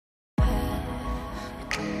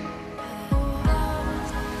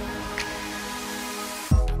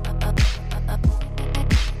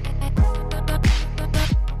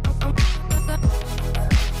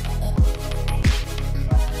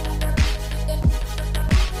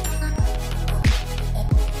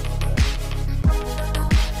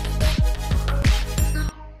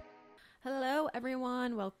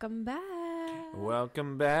Welcome back.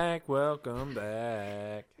 Welcome back. Welcome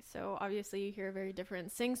back. So obviously you hear a very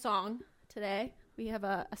different sing-song today. We have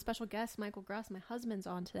a special guest, Michael Gruss. My husband's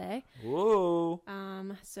on today. Whoa.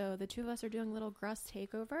 So the two of us are doing a little Gruss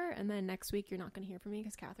takeover, and then next week you're not going to hear from me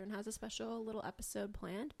because Catherine has a special little episode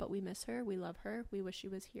planned, but we miss her. We love her. We wish she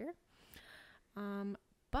was here.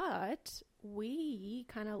 But we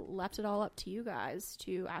kind of left it all up to you guys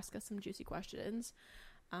to ask us some juicy questions.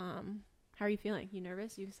 How are you feeling? You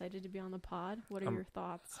nervous? You excited to be on the pod? What are your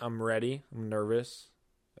thoughts? I'm ready. I'm nervous.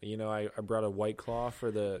 You know, I brought a White Claw for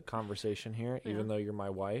the conversation here, even though you're my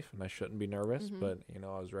wife and I shouldn't be nervous. Mm-hmm. But, you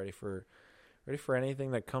know, I was ready for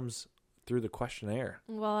anything that comes through the questionnaire.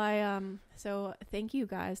 Well, so thank you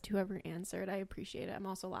guys to whoever answered. I appreciate it. I'm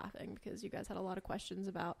also laughing because you guys had a lot of questions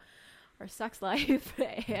about our sex life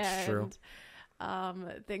and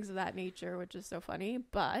things of that nature, which is so funny.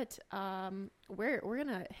 But we're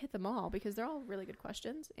gonna hit them all because they're all really good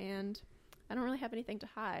questions, and I don't really have anything to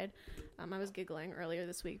hide. I was giggling earlier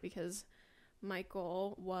this week because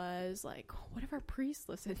Michael was like, "What if our priest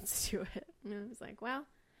listens to it?" And I was like, "Well,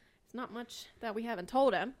 it's not much that we haven't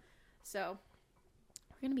told him, so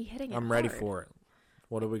we're gonna be hitting it." I'm ready for it.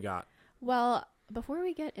 What do we got? Well, before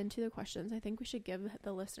we get into the questions, I think we should give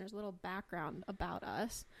the listeners a little background about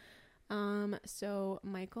us. So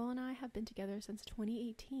Michael and I have been together since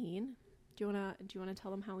 2018. Do you wanna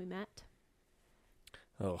tell them how we met?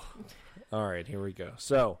 Oh, all right, here we go.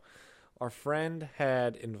 So our friend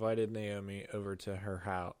had invited Naomi over to her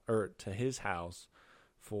house or to his house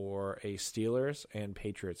for a Steelers and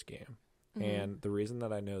Patriots game. Mm-hmm. And the reason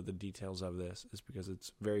that I know the details of this is because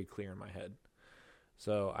it's very clear in my head.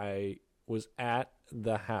 So I was at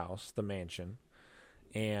the house, the mansion,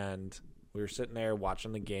 and we were sitting there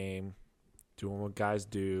watching the game, doing what guys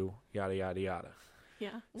do, yada, yada, yada.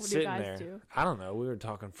 Yeah, what sitting do guys there, do? I don't know. We were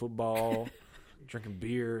talking football, drinking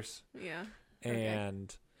beers. Yeah.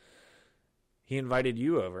 And he invited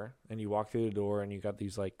you over, and you walked through the door, and you got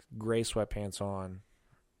these, like, gray sweatpants on.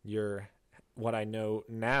 What I know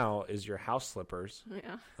now is your house slippers.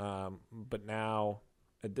 Yeah. But now,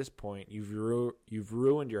 at this point, you've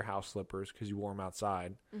ruined your house slippers because you wore them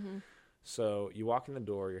outside. Mm-hmm. So you walk in the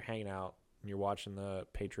door, you're hanging out, and you're watching the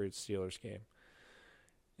Patriots-Steelers game.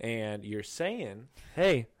 And you're saying,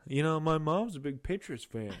 "Hey, you know, my mom's a big Patriots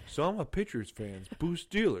fan, so I'm a Patriots fan. Boo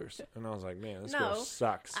Steelers." And I was like, man, this girl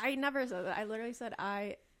sucks. I never said that. I literally said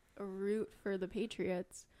I root for the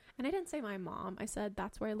Patriots. And I didn't say my mom. I said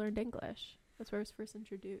that's where I learned English. That's where I was first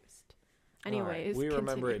introduced. Anyways, we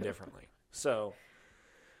remember it differently. So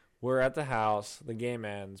we're at the house. The game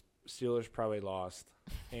ends. Steelers probably lost.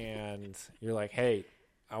 And you're like, "Hey,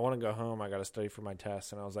 I want to go home. I got to study for my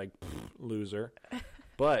test." And I was like, "Loser."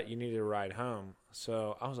 But you needed a ride home.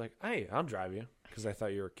 So I was like, "Hey, I'll drive you," because I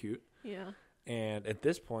thought you were cute. Yeah. And at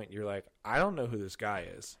this point, you're like, "I don't know who this guy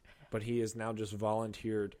is, but he has now just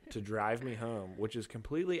volunteered to drive me home," which is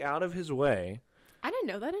completely out of his way. I didn't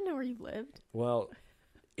know that. I didn't know where you lived. Well,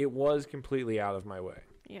 it was completely out of my way.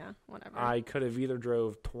 Yeah, whatever. I could have either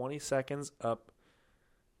drove 20 seconds up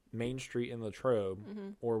Main Street in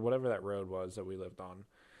Latrobe, or whatever that road was that we lived on,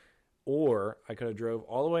 or I could have drove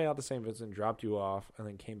all the way out to St. Vincent, dropped you off, and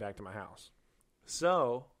then came back to my house.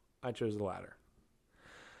 So I chose the latter.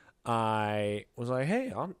 I was like,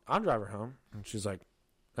 "Hey, I'll drive her home." And she's like,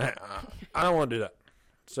 "I don't want to do that."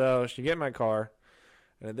 So she get in my car,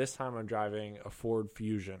 and at this time I'm driving a Ford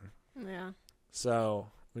Fusion. Yeah.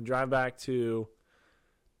 So we drive back to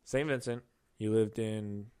St. Vincent. You lived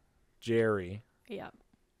in Jerry. Yeah.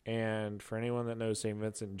 And for anyone that knows St.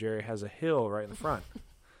 Vincent, Jerry has a hill right in the front.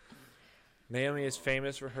 Naomi is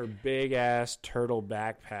famous for her big-ass turtle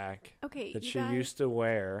backpack that she used to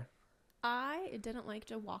wear. I didn't like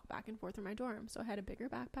to walk back and forth in my dorm, so I had a bigger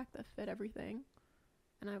backpack that fit everything,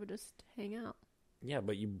 and I would just hang out. Yeah,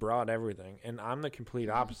 but you brought everything, and I'm the complete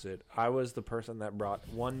opposite. I was the person that brought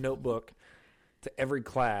one notebook to every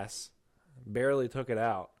class, barely took it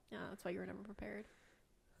out. Yeah, that's why you were never prepared.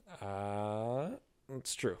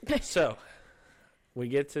 It's true. So we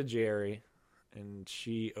get to Jerry, and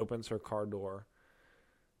she opens her car door.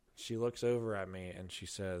 She looks over at me, and she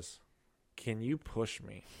says, "Can you push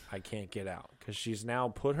me? I can't get out." Because she's now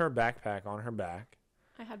put her backpack on her back.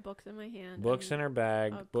 I had books in my hand. Books in her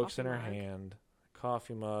bag, books in her hand,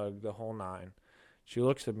 coffee mug, the whole nine. She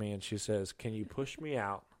looks at me, and she says, "Can you push me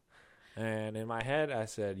out?" And in my head, I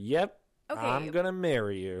said, "Yep, okay. I'm going to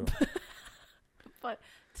marry you." But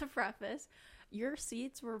to preface, your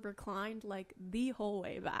seats were reclined like the whole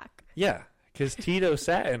way back. Yeah, because Tito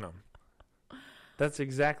sat in them. That's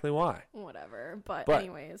exactly why. Whatever. But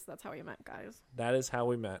anyways, that's how we met, guys. That is how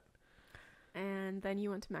we met. And then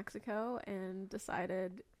you went to Mexico and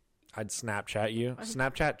decided I'd Snapchat you.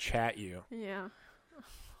 Snapchat chat you. Yeah.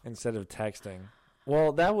 Instead of texting.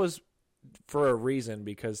 Well, that was for a reason,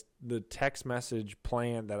 because the text message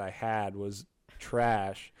plan that I had was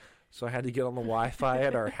trash. So I had to get on the Wi-Fi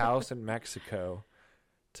at our house in Mexico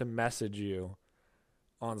to message you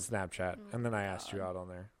on Snapchat. And then I asked you out on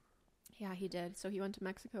there. Yeah, he did. So he went to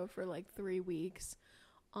Mexico for like 3 weeks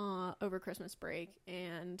over Christmas break.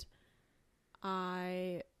 And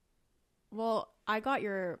I got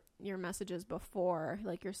your messages before,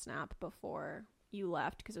 like your snap before you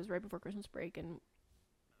left, because it was right before Christmas break. And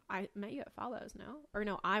I met you at Falbo's, no? Or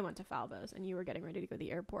no, I went to Falbo's and you were getting ready to go to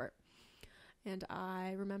the airport. And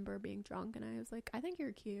I remember being drunk and I was like, I think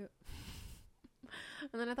you're cute.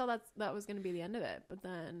 And then I thought that was going to be the end of it. But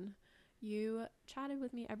then you chatted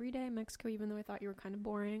with me every day in Mexico, even though I thought you were kind of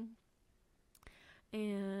boring.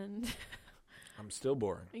 And I'm still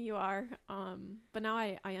boring. You are. But now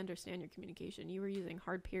I understand your communication. You were using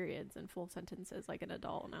hard periods and full sentences like an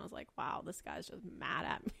adult. And I was like, wow, this guy's just mad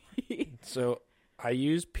at me. So I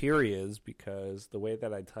use periods because the way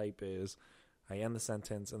that I type is I end the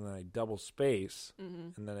sentence and then I double space,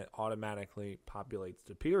 and then it automatically populates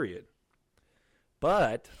the period.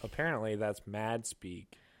 But apparently that's mad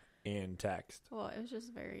speak in text. Well, it was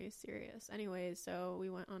just very serious. Anyways, so we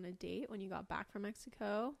went on a date when you got back from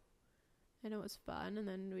Mexico, and it was fun. And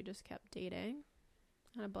then we just kept dating.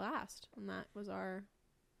 Had a blast. And that was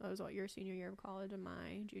what, your senior year of college and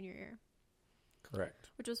my junior year. Correct.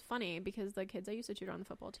 Which was funny because the kids I used to tutor on the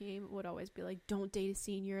football team would always be like, don't date a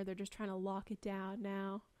senior. They're just trying to lock it down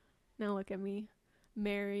now. Now look at me.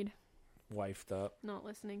 Married. Wifed up. Not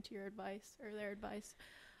listening to your advice or their advice.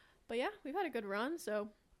 But yeah, we've had a good run. So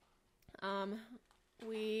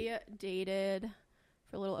we dated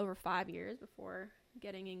for a little over 5 years before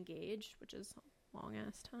getting engaged, which is a long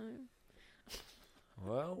ass time.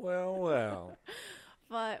 Well.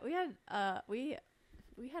 But we had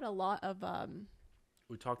a lot of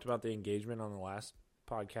we talked about the engagement on the last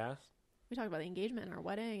podcast. We talked about the engagement and our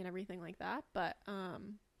wedding and everything like that, but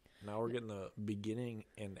now we're getting the beginning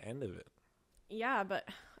and end of it. Yeah, but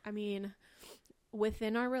I mean,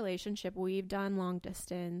 within our relationship, we've done long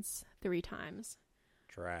distance 3 times.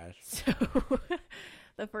 Trash. So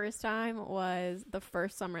the first time was the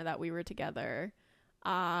first summer that we were together.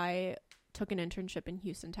 I took an internship in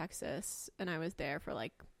Houston, Texas, and I was there for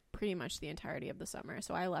like pretty much the entirety of the summer.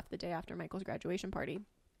 So I left the day after Michael's graduation party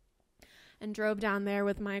and drove down there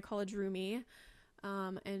with my college roomie.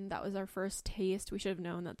 And that was our first taste. We should have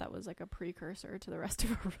known that was like a precursor to the rest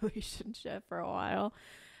of our relationship for a while.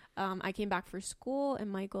 I came back for school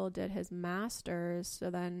and Michael did his master's. So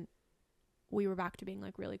then we were back to being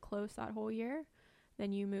like really close that whole year.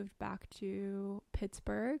 Then you moved back to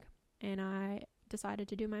Pittsburgh and I decided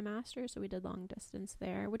to do my master's. So we did long distance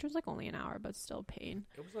there, which was like only an hour, but still pain.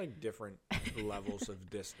 It was like different levels of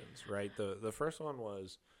distance, right? The first one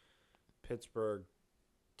was Pittsburgh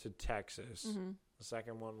to Texas. Mm-hmm. The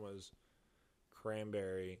second one was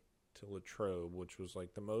Cranberry to Latrobe, which was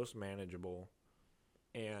like the most manageable.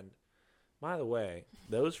 And by the way,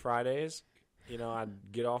 those Fridays,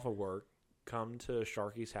 I'd get off of work, come to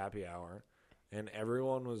Sharky's happy hour, and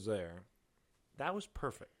everyone was there. That was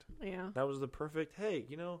perfect. Yeah. That was the perfect, hey,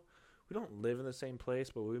 we don't live in the same place,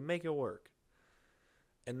 but we make it work.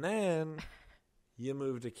 And then you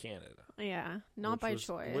moved to Canada. Yeah, not by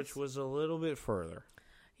choice. Which was a little bit further.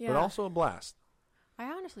 Yeah. But also a blast. I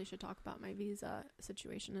honestly should talk about my visa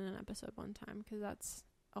situation in an episode one time because that's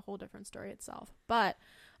a whole different story itself. But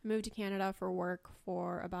I moved to Canada for work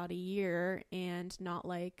for about a year and not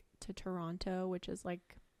like to Toronto, which is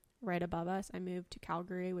like right above us. I moved to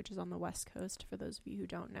Calgary, which is on the west coast for those of you who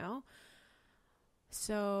don't know.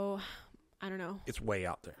 So I don't know. It's way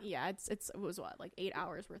out there. Yeah, it was what, like 8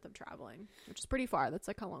 hours worth of traveling, which is pretty far. That's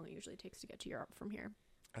like how long it usually takes to get to Europe from here.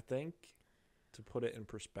 I think to put it in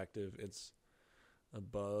perspective, it's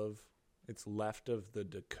left of the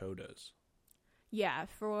Dakotas. Yeah,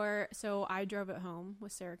 so I drove it home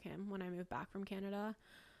with Sarah Kim when I moved back from Canada.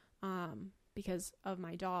 Because of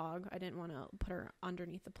my dog, I didn't want to put her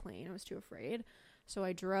underneath the plane. I was too afraid. So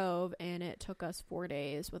I drove and it took us 4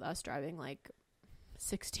 days with us driving like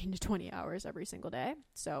 16 to 20 hours every single day.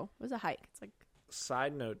 So it was a hike. It's like,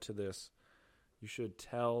 side note to this, you should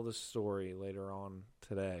tell the story later on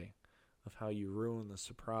today of how you ruined the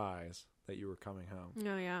surprise that you were coming home.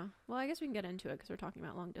 Oh yeah. Well, I guess we can get into it because we're talking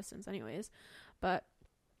about long distance anyways. But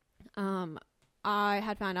I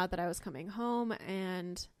had found out that I was coming home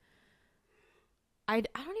and I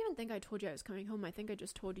don't even think I told you I was coming home. I think I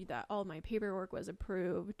just told you that all my paperwork was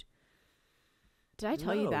approved. Did I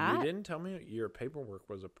tell you that? You didn't tell me your paperwork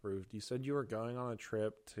was approved. You said you were going on a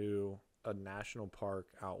trip to a national park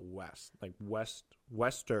out west, like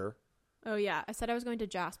Wester. Oh yeah, I said I was going to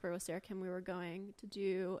Jasper with Sarah Kim. We were going to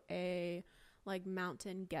do a like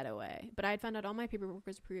mountain getaway, but I had found out all my paperwork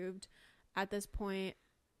was approved. At this point,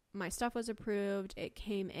 my stuff was approved. It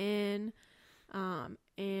came in,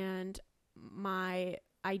 and my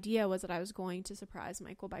idea was that I was going to surprise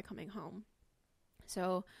Michael by coming home.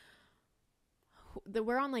 So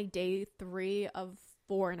we're on like day 3 of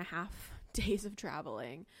 4.5 days of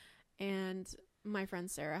traveling, and my friend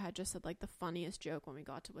Sarah had just said like the funniest joke when we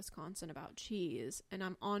got to Wisconsin about cheese, and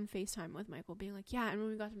I'm on FaceTime with Michael being like, yeah, and when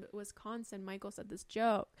we got to Wisconsin, Michael said this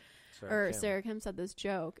joke, Sarah Kim said this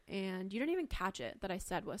joke, and you didn't even catch it that I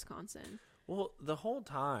said Wisconsin. Well, the whole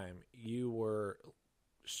time you were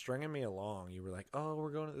stringing me along. You were like, oh,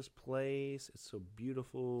 we're going to this place. It's so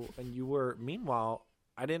beautiful. And you were, meanwhile,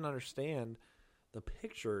 I didn't understand the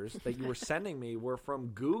pictures that you were sending me were from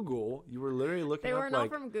Google. You were literally looking They up were not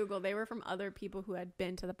from Google. They were from other people who had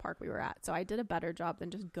been to the park we were at. So I did a better job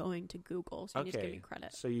than just going to Google. So you need to give me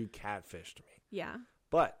credit. So you catfished me. Yeah.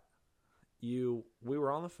 But we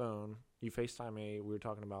were on the phone. You FaceTime me. We were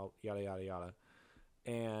talking about yada, yada, yada.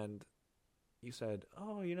 And you said,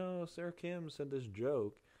 oh, Sarah Kim said this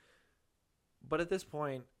joke. But at this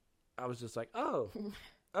point, I was just like, oh,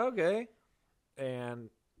 okay. And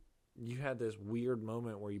you had this weird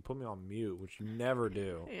moment where you put me on mute, which you never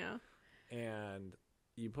do. Yeah. And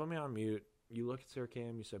you put me on mute. You look at Sarah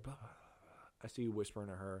Kim. You said, blah, blah, blah. I see you whispering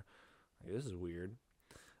to her. Like, this is weird.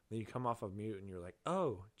 Then you come off of mute and you're like,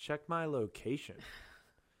 oh, check my location.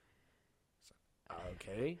 So,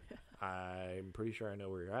 okay. I'm pretty sure I know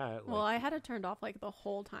where you're at. Well, I had it turned off like the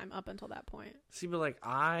whole time up until that point. See, but like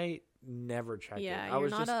I never checked it. Yeah,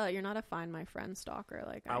 you're not a Find My Friend stalker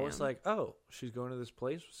like I was like, oh, she's going to this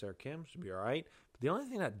place with Sarah Kim. She'll be all right. But the only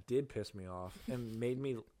thing that did piss me off and made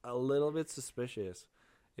me a little bit suspicious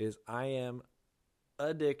is I am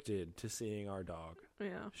addicted to seeing our dog.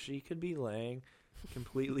 Yeah. She could be laying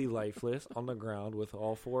completely lifeless on the ground with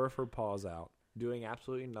all 4 of her paws out, doing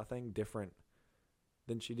absolutely nothing different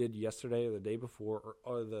than she did yesterday or the day before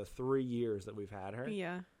or the 3 years that we've had her.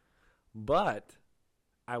 Yeah. But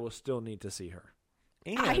I will still need to see her.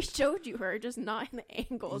 And I showed you her, just not in the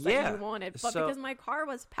angles that you wanted. But because my car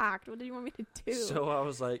was packed, what did you want me to do? So I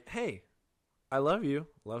was like, hey, I love you.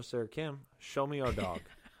 Love Sarah Kim. Show me our dog.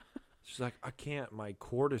 She's like, I can't. My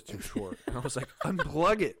cord is too short. And I was like,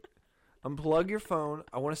 unplug it. Unplug your phone.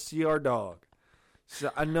 I want to see our dog. So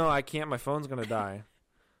I know I can't. My phone's going to die.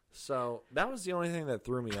 So that was the only thing that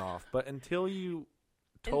threw me off. But until you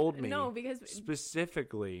told me because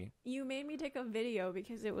specifically, you made me take a video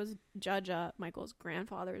because it was Judja, Michael's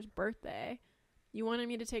grandfather's birthday. You wanted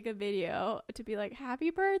me to take a video to be like,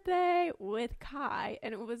 happy birthday with Kai.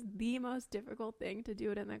 And it was the most difficult thing to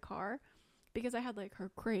do it in the car because I had like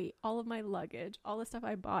her crate, all of my luggage, all the stuff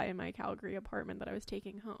I bought in my Calgary apartment that I was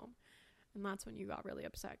taking home. And that's when you got really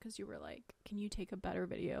upset because you were like, can you take a better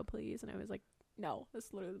video, please? And I was like, no, this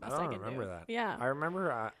is literally the best I can do. I don't remember that. Yeah. I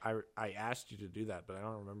remember I asked you to do that, but I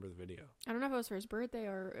don't remember the video. I don't know if it was for his birthday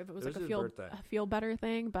or if it was like a feel better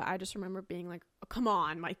thing, but I just remember being like, oh, come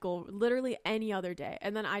on, Michael, literally any other day.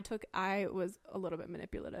 And then I was a little bit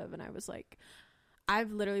manipulative and I was like,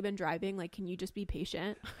 I've literally been driving. Like, can you just be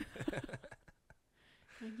patient?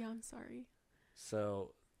 Like, yeah, I'm sorry.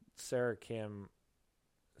 So Sarah Kim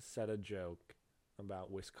said a joke about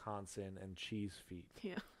Wisconsin and cheese feet.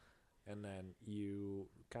 Yeah. And then you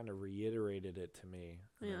kind of reiterated it to me.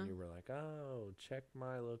 And then you were like, oh, check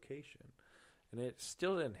my location. And it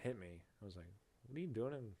still didn't hit me. I was like, what are you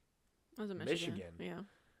doing in Michigan? Yeah.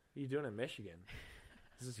 What are you doing in Michigan?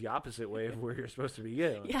 This is the opposite way of where you're supposed to be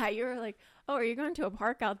going. Yeah, you were like, oh, are you going to a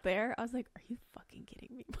park out there? I was like, are you fucking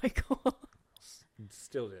kidding me, Michael? It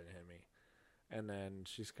still didn't hit me. And then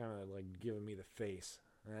she's kind of like giving me the face.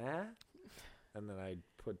 And then I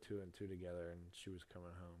put 2 and 2 together and she was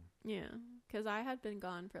coming home. Yeah, because I had been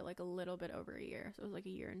gone for like a little bit over a year. So it was like a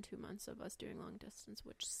year and 2 months of us doing long distance,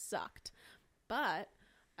 which sucked. But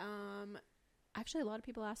actually a lot of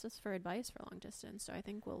people asked us for advice for long distance. So I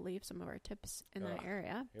think we'll leave some of our tips in that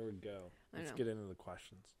area. Here we go. Let's get into the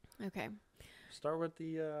questions. Okay. Start with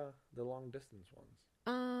the long distance ones.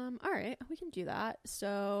 All right, we can do that.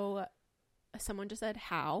 So someone just said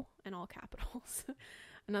how in all capitals.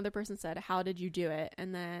 Another person said, how did you do it?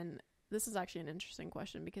 And then this is actually an interesting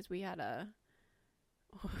question because we had a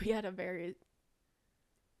very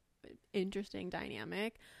interesting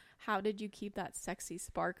dynamic. How did you keep that sexy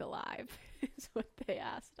spark alive? Is what they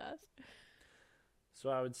asked us.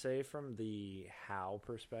 So I would say from the how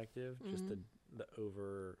perspective, just the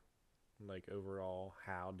overall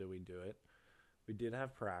how do we do it? We did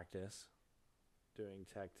have practice. doing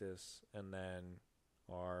Texas and then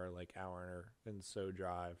our like hour and so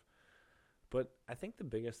drive. But I think the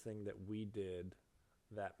biggest thing that we did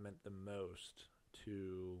that meant the most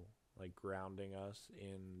to like grounding us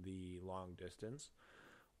in the long distance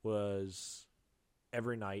was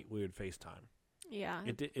every night we would FaceTime. Yeah.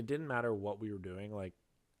 It didn't matter what we were doing. Like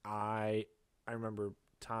I remember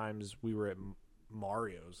times we were at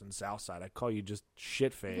Mario's in Southside. I'd call you just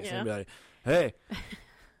shit face and be like, "Hey,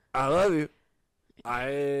 I love you.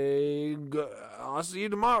 I'll see you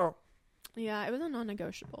tomorrow." Yeah, it was a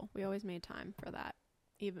non-negotiable. We always made time for that.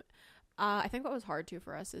 Even I think what was hard too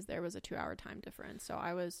for us is there was a 2-hour time difference. So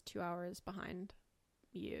I was 2 hours behind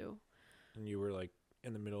you. And you were like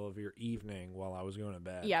in the middle of your evening while I was going to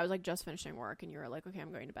bed. Yeah, I was like just finishing work and you were like, "Okay,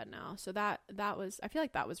 I'm going to bed now." So that was, I feel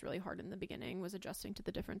like that was really hard in the beginning, was adjusting to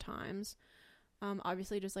the different times.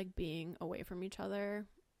 Obviously just like being away from each other.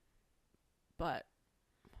 But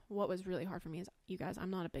what was really hard for me is, you guys, I'm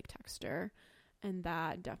not a big texter. And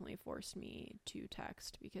that definitely forced me to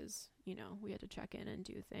text because, you know, we had to check in and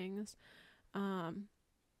do things.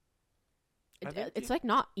 It's like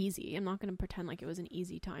not easy. I'm not going to pretend like it was an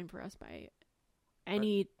easy time for us by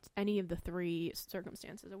any of the three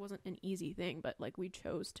circumstances. It wasn't an easy thing, but like we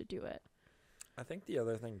chose to do it. I think the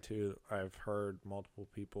other thing too, I've heard multiple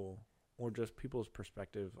people or just people's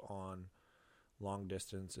perspective on long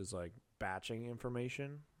distance is like batching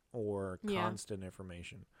information or constant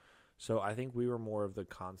information. So I think we were more of the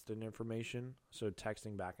constant information, so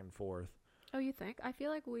texting back and forth. Oh, you think? I feel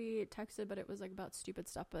like we texted, but it was like about stupid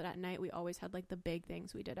stuff. But at night, we always had like the big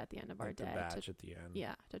things we did at the end of like our day. The batch at the end.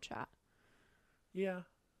 Yeah, to chat. Yeah,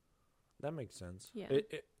 that makes sense. Yeah.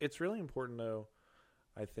 It's really important, though,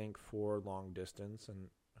 I think, for long distance and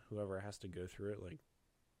whoever has to go through it, like,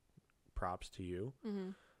 props to you. Mm-hmm.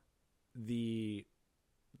 The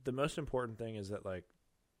most important thing is that, like,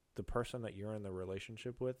 the person that you're in the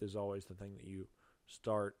relationship with is always the thing that you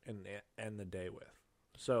start and end the day with.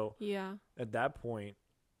 So yeah, at that point,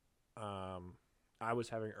 I was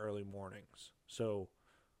having early mornings. So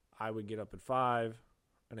I would get up at 5,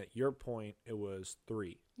 and at your point, it was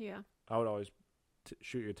 3. Yeah. I would always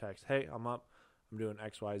shoot you a text. "Hey, I'm up. I'm doing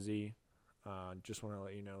XYZ. Just want to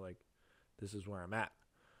let you know, like, this is where I'm at."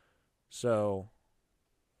 So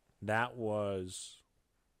that was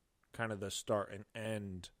kind of the start and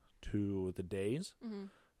end to the days. Mm-hmm.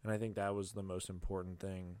 And I think that was the most important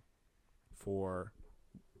thing for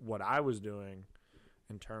what I was doing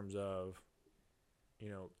in terms of, you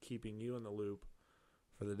know, keeping you in the loop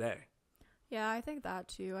for the day. Yeah, I think that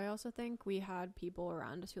too. I also think we had people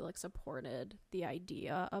around us who like supported the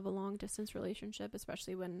idea of a long distance relationship,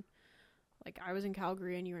 especially when like I was in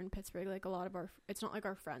Calgary and you were in Pittsburgh. Like a lot of it's not like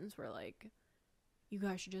our friends were like, "You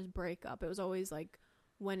guys should just break up." It was always like,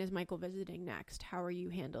 "When is Michael visiting next? How are you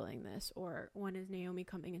handling this?" Or, "When is Naomi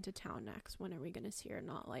coming into town next? When are we going to see her?"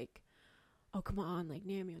 Not like, "Oh, come on, like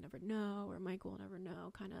Naomi will never know," or "Michael will never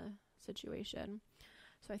know," kind of situation.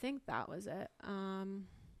 So I think that was it.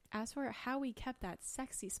 As for how we kept that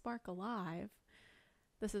sexy spark alive,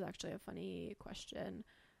 this is actually a funny question.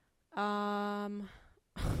 I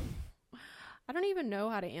don't even know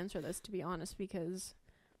how to answer this, to be honest, because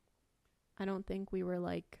I don't think we were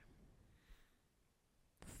like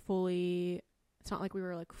fully, it's not like we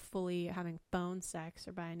were like fully having phone sex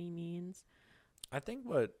or by any means. I think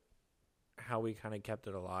how we kind of kept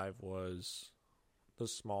it alive was the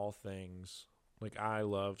small things. Like I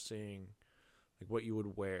love seeing like what you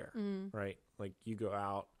would wear, right? Like you go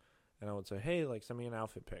out and I would say, "Hey, like send me an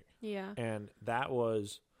outfit pic." Yeah. And that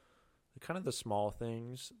was kind of the small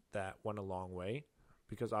things that went a long way,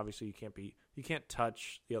 because obviously you can't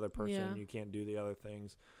touch the other person. Yeah. You can't do the other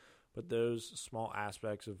things, but those small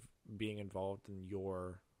aspects of being involved in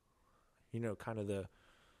your, you know, kind of the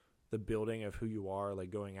building of who you are, like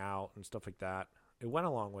going out and stuff like that, it went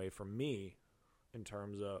a long way for me in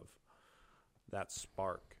terms of that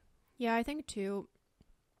spark. Yeah, I think too,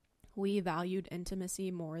 we valued intimacy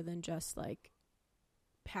more than just like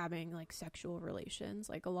having like sexual relations.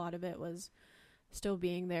 Like a lot of it was still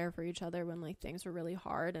being there for each other when like things were really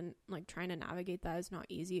hard, and like trying to navigate that is not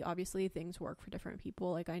easy. Obviously things work for different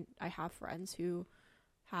people. Like I have friends who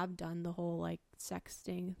have done the whole like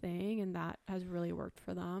sexting thing, and that has really worked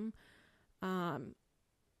for them.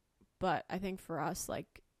 But I think for us,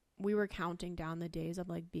 like we were counting down the days of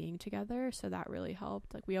like being together, so that really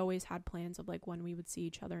helped. Like we always had plans of like when we would see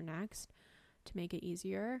each other next to make it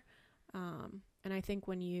easier. And I think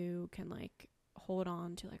when you can like hold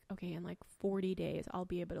on to like, okay, in like 40 days I'll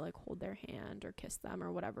be able to like hold their hand or kiss them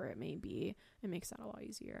or whatever it may be, it makes that a lot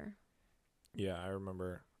easier. Yeah, I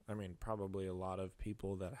remember, I mean, probably a lot of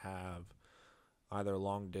people that have either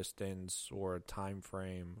long distance or a time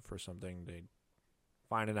frame for something, they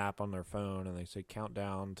find an app on their phone and they say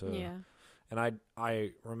countdown to. Yeah. And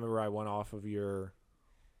I remember I went off of the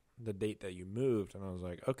date that you moved, and I was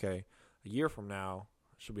like, okay, a year from now,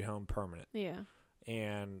 I should be home permanent. Yeah.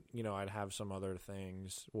 And, I'd have some other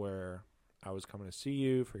things where I was coming to see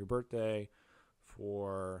you for your birthday,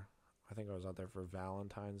 I think I was out there for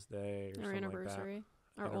Valentine's Day or something anniversary. like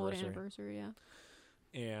that. Our old anniversary, yeah.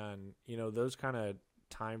 And, those kind of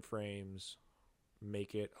time frames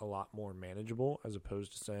make it a lot more manageable as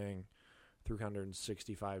opposed to saying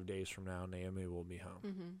 365 days from now, Naomi will be home.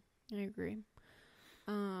 Mm-hmm. I agree.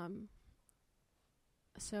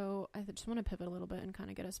 So I just want to pivot a little bit and kind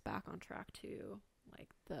of get us back on track to like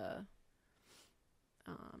the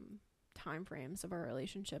time frames of our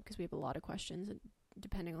relationship, because we have a lot of questions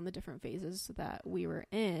depending on the different phases that we were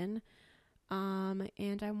in.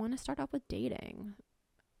 And I want to start off with dating.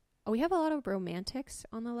 We have a lot of romantics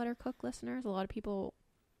on the Let Her Cook listeners. A lot of people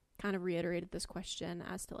kind of reiterated this question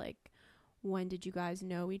as to like, when did you guys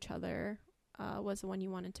know each other? Was the one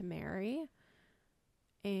you wanted to marry?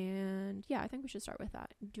 And yeah, I think we should start with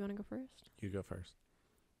that. Do you want to go first? You go first.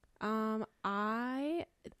 I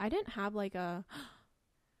didn't have like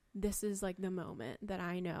this is like the moment that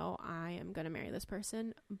I know I am going to marry this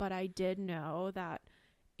person, but I did know that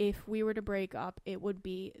if we were to break up, it would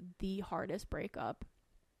be the hardest breakup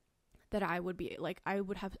that I would be like,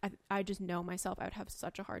 I just know myself, I would have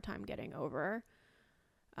such a hard time getting over.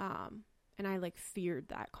 And I like feared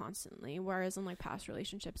that constantly. Whereas in like past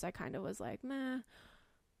relationships, I kind of was like, meh,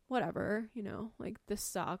 whatever, like this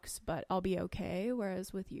sucks, but I'll be okay.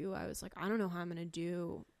 Whereas with you, I was like, I don't know how I'm going to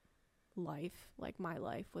do life, like my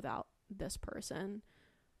life without this person.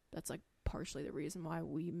 That's like partially the reason why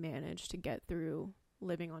we managed to get through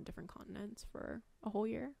living on different continents for a whole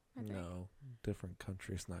year, I think. No, different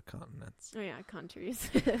countries, not continents. Oh yeah, countries.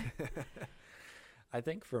 I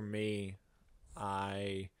think for me,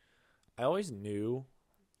 I always knew,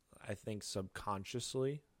 I think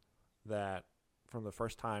subconsciously, that from the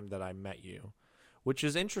first time that I met you, which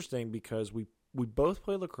is interesting because we both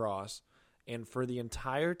play lacrosse, and for the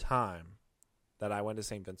entire time that I went to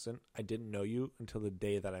St. Vincent, I didn't know you until the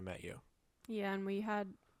day that I met you. Yeah, and we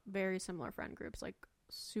had very similar friend groups, like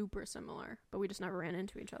super similar, but we just never ran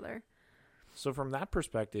into each other. So from that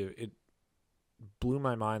perspective, it blew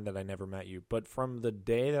my mind that I never met you. But from the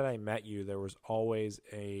day that I met you, there was always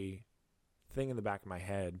a thing in the back of my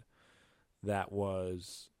head that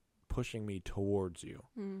was pushing me towards you.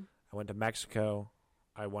 I went to Mexico.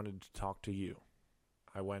 I wanted to talk to you.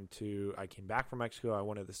 I came back from Mexico. I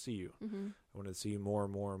wanted to see you. I wanted to see you more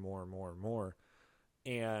and more and more and more and more.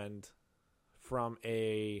 And from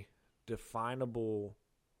a definable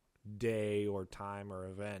day or time or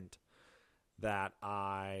event that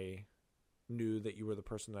I knew that you were the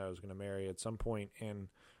person that I was going to marry, at some point in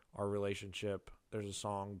our relationship, there's a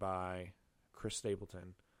song by Chris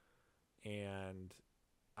Stapleton, and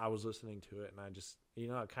I was listening to it, and I just,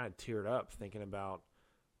 I kind of teared up thinking about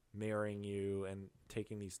marrying you and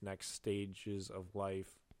taking these next stages of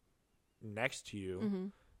life next to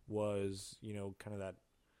you. Was, kind of that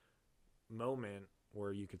moment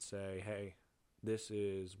where you could say, hey, this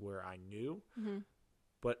is where I knew.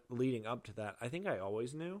 But leading up to that, I think I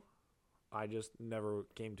always knew. I just never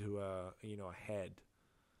came to a head.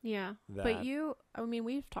 Yeah. But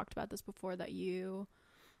we've talked about this before, that you,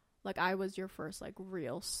 like, I was your first, like,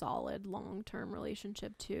 real solid long-term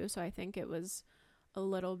relationship too. So I think it was a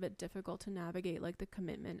little bit difficult to navigate, like, the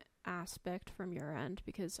commitment aspect from your end,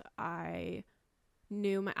 because I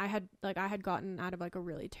knew I had gotten out of like a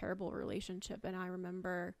really terrible relationship, and I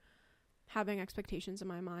remember having expectations in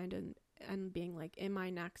my mind and being like, in my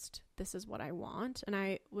next, this is what I want. And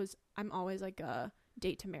I'm always like a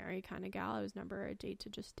date to marry kind of gal. I was never a date to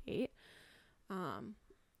just date.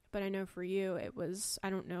 But I know for you, it was, I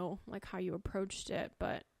don't know like how you approached it,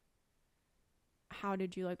 but how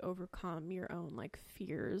did you like overcome your own like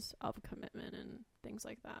fears of commitment and things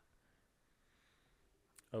like that?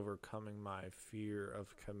 Overcoming my fear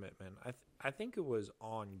of commitment. I think it was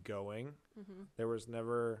ongoing. There was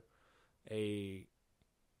never a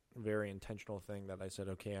very intentional thing that I said,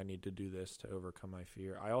 okay, I need to do this to overcome my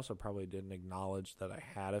fear. I also probably didn't acknowledge that I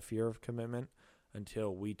had a fear of commitment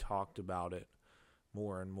until we talked about it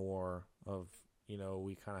more and more of,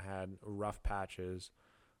 we kind of had rough patches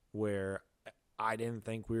where I didn't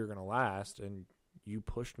think we were going to last, and you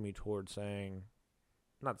pushed me towards staying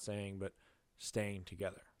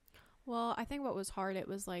together. Well, I think what was hard, it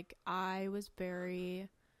was like I was very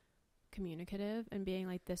communicative and being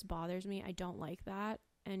like, this bothers me, I don't like that,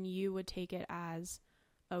 and you would take it as,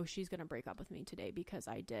 oh, she's gonna break up with me today because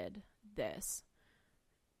I did this.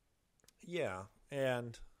 Yeah.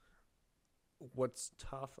 And what's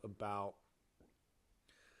tough about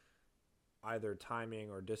either timing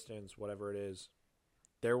or distance, whatever it is,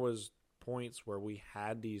 there was points where we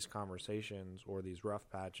had these conversations or these rough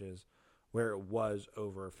patches where it was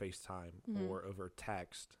over FaceTime or over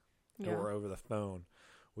text or over the phone,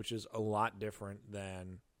 which is a lot different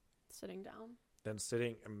than sitting down. Than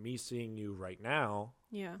sitting and me seeing you right now.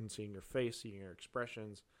 Yeah. And seeing your face, seeing your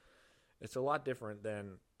expressions. It's a lot different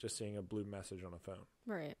than just seeing a blue message on a phone.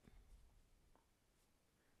 Right.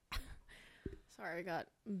 Sorry, I got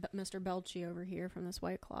Mr. Belchy over here from this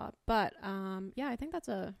White Claw. But, yeah, I think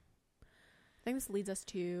this leads us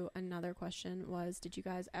to another question was, did you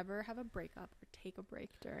guys ever have a breakup or take a break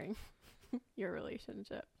during your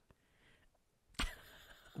relationship?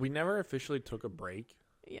 We never officially took a break.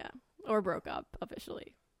 Yeah. Or broke up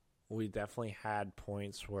officially. We definitely had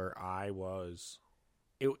points where it was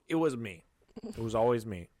me. It was always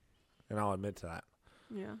me. And I'll admit to that.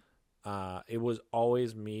 Yeah. It was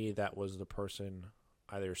always me that was the person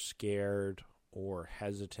either scared or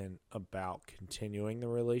hesitant about continuing the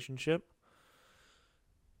relationship.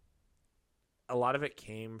 A lot of it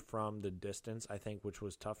came from the distance, I think, which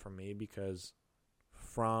was tough for me because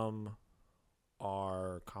from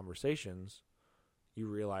our conversations, you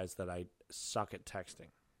realize that I suck at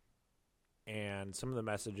texting. And some of the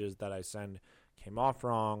messages that I send came off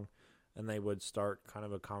wrong, and they would start kind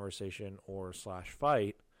of a conversation or /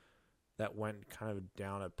 fight that went kind of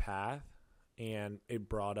down a path, and it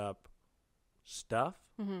brought up stuff.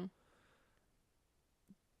 Mm-hmm.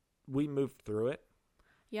 We moved through it.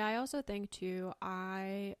 Yeah, I also think, too,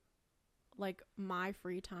 my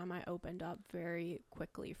free time, I opened up very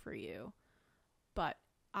quickly for you. But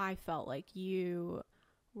I felt like you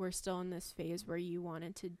were still in this phase where you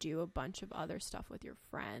wanted to do a bunch of other stuff with your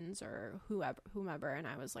friends or whomever. And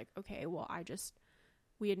I was like, okay, well,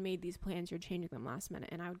 we had made these plans. You're changing them last minute.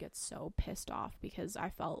 And I would get so pissed off because I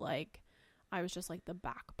felt like I was just like the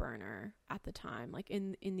back burner at the time, like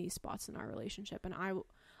in these spots in our relationship. And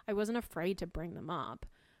I wasn't afraid to bring them up.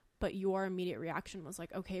 But your immediate reaction was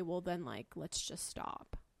like, okay, well, then, like, let's just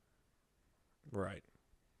stop. Right.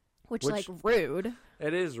 Which like, rude.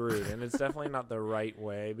 It is rude, and it's definitely not the right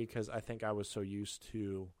way because I think I was so used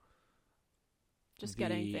to just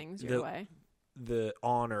getting things your way. The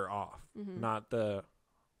on or off, not the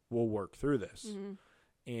we'll work through this.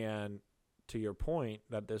 Mm-hmm. And to your point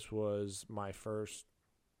that this was my first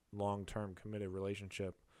long-term committed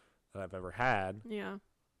relationship that I've ever had. Yeah.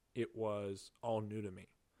 It was all new to me.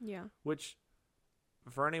 Yeah. Which,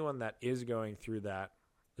 for anyone that is going through that,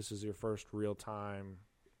 this is your first real time,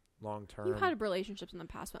 long term. You've had relationships in the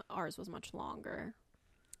past, but ours was much longer.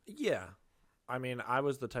 Yeah. I mean, I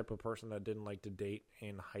was the type of person that didn't like to date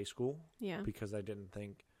in high school. Yeah. Because I didn't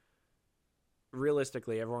think,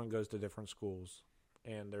 realistically, everyone goes to different schools.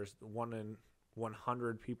 And there's 1 in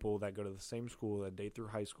 100 people that go to the same school that date through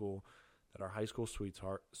high school, that are high school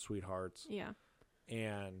sweethearts. Yeah.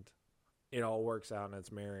 And it all works out and it's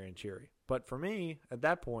merry and cheery. But for me, at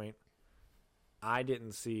that point, I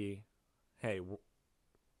didn't see, hey,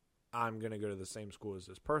 I'm going to go to the same school as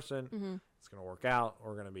this person. Mm-hmm. It's going to work out.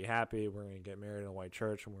 We're going to be happy. We're going to get married in a white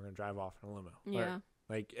church and we're going to drive off in a limo. Yeah.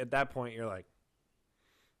 Like at that point, you're like,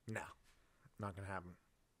 no, not going to happen.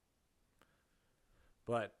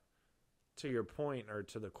 But to your point or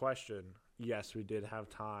to the question, yes, we did have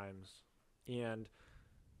times. And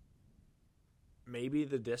maybe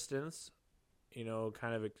the distance,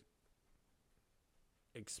 kind of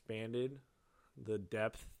expanded the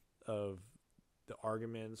depth of the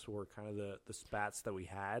arguments or kind of the spats that we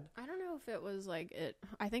had. I don't know if it was like it.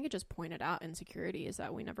 I think it just pointed out insecurities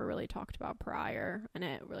that we never really talked about prior, and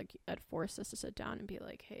it forced us to sit down and be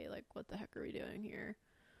like, "Hey, like, what the heck are we doing here?"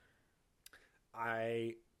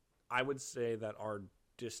 I would say that our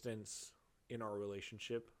distance in our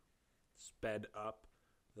relationship sped up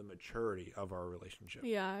the maturity of our relationship.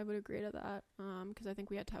 Yeah, I would agree to that. Because I think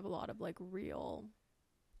we had to have a lot of like real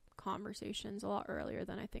conversations a lot earlier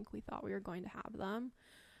than I think we thought we were going to have them.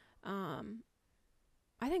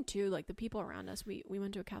 I think too, like the people around us, we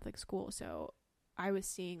went to a Catholic school, so I was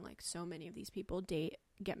seeing like so many of these people date,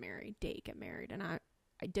 get married, and I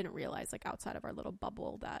didn't realize like outside of our little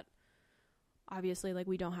bubble that obviously like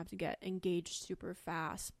we don't have to get engaged super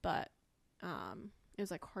fast, but it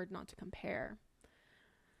was like hard not to compare.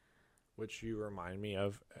 Which you remind me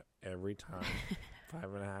of every time.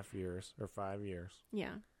 5.5 years or 5 years.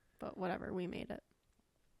 Yeah, but whatever, we made it.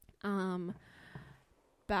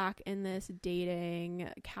 Back in this dating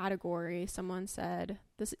category, someone said,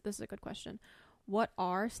 this is a good question. What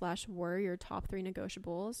are / were your top 3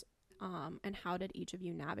 negotiables And how did each of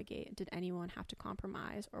you navigate? Did anyone have to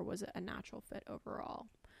compromise, or was it a natural fit overall?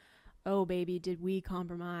 Oh, baby, did we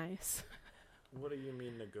compromise? What do you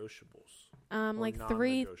mean negotiables? Like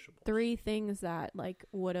three things that like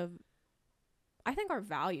would have. I think our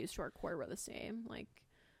values to our core were the same. Like,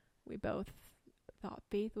 we both thought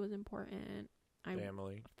faith was important.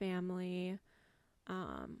 Family.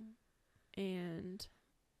 And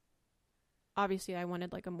obviously I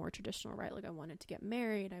wanted like a more traditional, right? Like, I wanted to get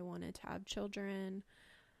married. I wanted to have children.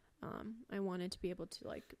 I wanted to be able to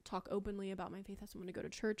like talk openly about my faith, have someone to go to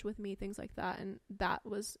church with me, things like that. And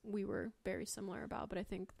we were very similar about. But I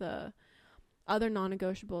think the other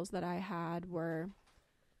non-negotiables that I had were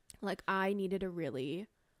like, I needed a really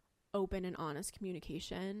open and honest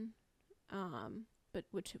communication, but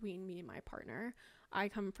between me and my partner. I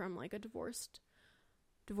come from like a divorced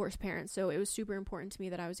parent, so it was super important to me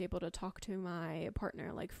that I was able to talk to my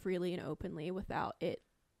partner like freely and openly without it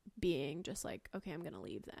being just like, okay, I'm gonna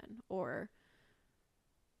leave then, or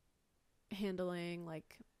handling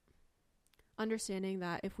like understanding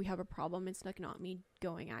that if we have a problem, it's like not me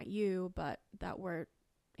going at you, but that we're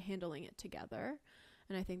handling it together.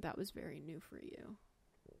 And I think that was very new for you.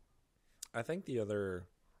 I think the other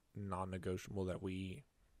non-negotiable that we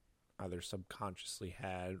either subconsciously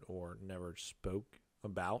had or never spoke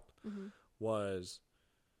about was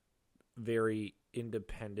very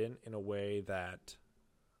independent in a way that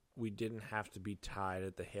we didn't have to be tied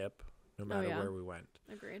at the hip no matter where we went.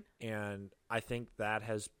 Agreed. And I think that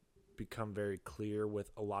has become very clear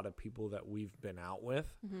with a lot of people that we've been out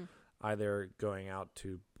with, either going out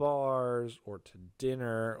to bars or to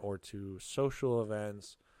dinner or to social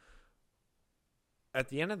events. At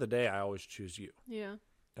the end of the day, I always choose you. Yeah.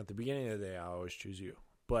 At the beginning of the day, I always choose you.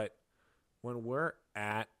 But when we're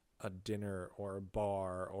at a dinner or a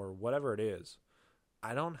bar or whatever it is,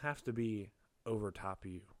 I don't have to be over top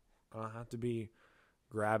of you. I don't have to be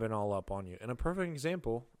grabbing all up on you. And a perfect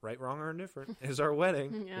example, right, wrong, or indifferent, is our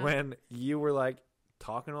wedding. When you were like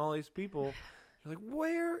talking to all these people, you're like,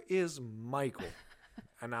 where is Michael?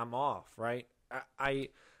 And I'm off, right? I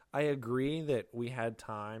agree that we had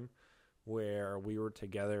time where we were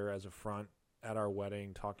together as a front at our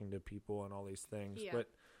wedding talking to people and all these things. Yeah. But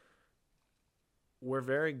we're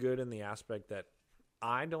very good in the aspect that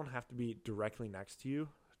I don't have to be directly next to you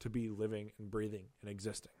to be living and breathing and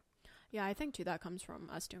existing. Yeah, I think too that comes from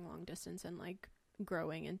us doing long distance and like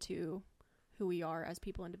growing into who we are as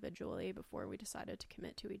people individually before we decided to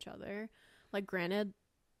commit to each other. Like, granted,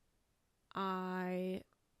 I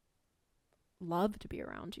love to be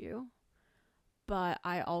around you, but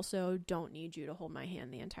I also don't need you to hold my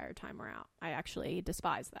hand the entire time we're out. I actually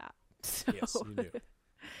despise that. So, yes, you do.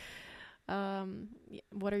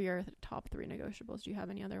 What are your top 3 negotiables? Do you have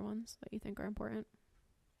any other ones that you think are important?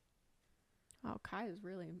 Oh, Kai is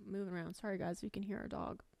really moving around. Sorry, guys, you can hear our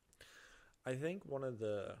dog. I think one of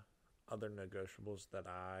the other negotiables that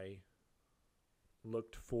I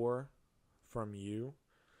looked for from you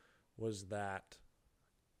was that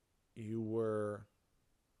you were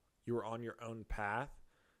on your own path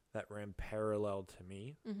that ran parallel to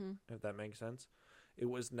me, if that makes sense. It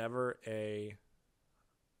was never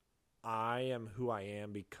I am who I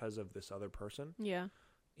am because of this other person. Yeah.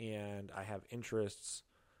 And I have interests,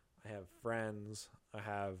 I have friends, I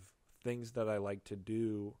have things that I like to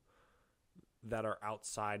do that are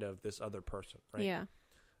outside of this other person, right? Yeah.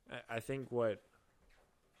 I think what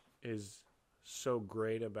is so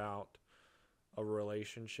great about a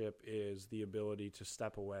relationship is the ability to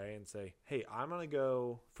step away and say, hey, I'm going to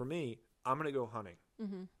go hunting. I'm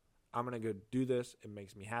going to go do this. It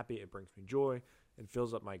makes me happy. It brings me joy. It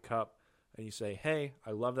fills up my cup. And you say, hey,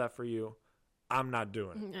 I love that for you. I'm not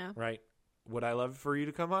doing it, right? Would I love for you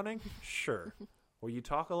to come hunting? Sure. Will you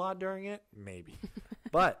talk a lot during it? Maybe.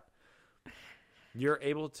 But you're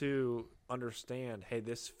able to understand, hey,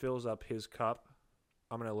 this fills up his cup.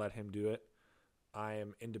 I'm going to let him do it. I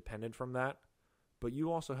am independent from that. But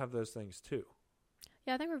you also have those things too.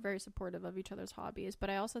 Yeah, I think we're very supportive of each other's hobbies. But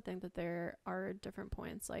I also think that there are different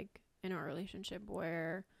points, like in our relationship,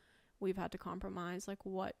 where we've had to compromise, like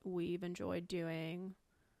what we've enjoyed doing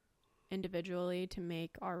individually to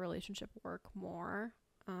make our relationship work more.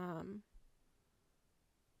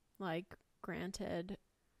 Like, granted,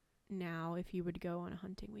 now if you would go on a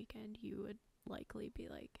hunting weekend, you would likely be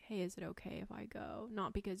like, hey, is it okay if I go?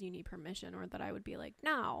 Not because you need permission or that I would be like,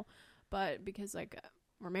 no, but because like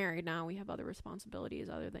we're married now, we have other responsibilities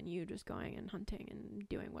other than you just going and hunting and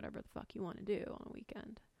doing whatever the fuck you want to do on a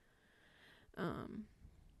weekend.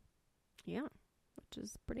 Yeah, which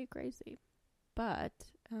is pretty crazy. But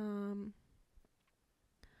I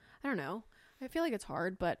don't know. I feel like it's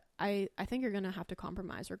hard, but I think you're going to have to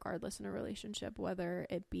compromise regardless in a relationship, whether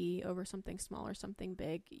it be over something small or something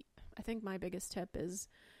big. I think my biggest tip is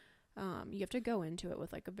you have to go into it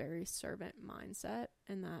with like a very servant mindset,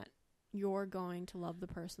 and that you're going to love the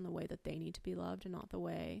person the way that they need to be loved and not the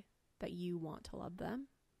way that you want to love them.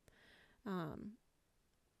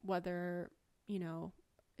 Whether, you know,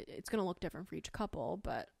 it's going to look different for each couple,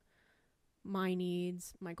 but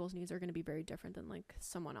Michael's needs are going to be very different than like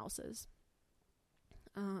someone else's.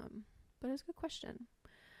 But it's a good question.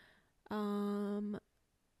 All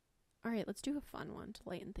right, let's do a fun one to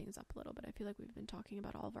lighten things up a little bit. I feel like we've been talking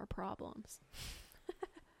about all of our problems.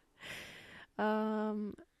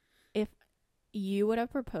 If you would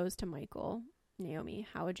have proposed to Michael, Naomi,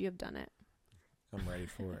 how would you have done it? I'm ready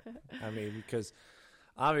for it. I mean, because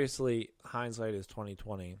obviously hindsight is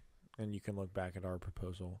 20/20, and you can look back at our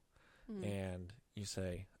proposal and you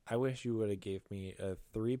say, I wish you would have gave me a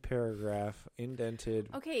 3-paragraph indented.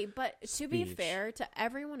 Okay, but to speech. be fair to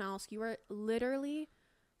everyone else, you are literally,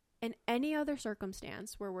 in any other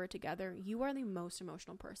circumstance where we're together, you are the most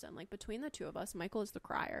emotional person. Like, between the two of us, Michael is the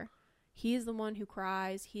crier. He's the one who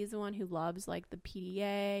cries. He's the one who loves like the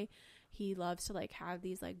PDA. He loves to like have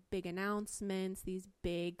these like big announcements, these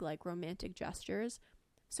big like romantic gestures.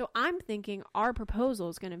 So I'm thinking my proposal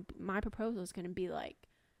is going to be like,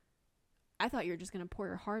 I thought you were just going to pour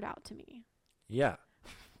your heart out to me. Yeah.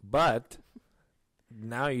 But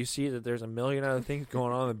now you see that there's a million other things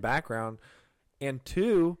going on in the background. And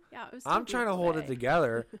two, I'm trying to hold it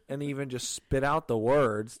together and even just spit out the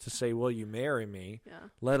words to say, will you marry me? Yeah.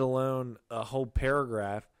 Let alone a whole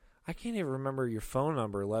paragraph. I can't even remember your phone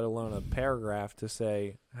number, let alone a paragraph to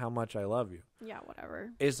say how much I love you. Yeah, whatever.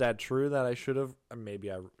 Is that true that I should have?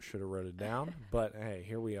 Maybe I should have wrote it down. But hey,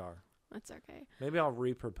 here we are. That's okay. Maybe I'll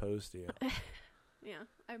re-propose to you. Yeah,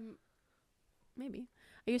 maybe.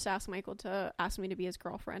 I used to ask Michael to ask me to be his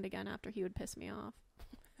girlfriend again after he would piss me off.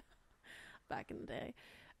 Back in the day.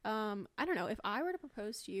 I don't know. If I were to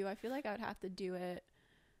propose to you, I feel like I would have to do it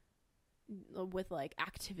with like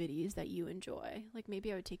activities that you enjoy. Like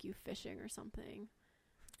maybe I would take you fishing or something.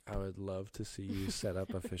 I would love to see you set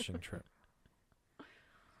up a fishing trip.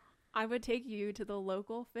 I would take you to the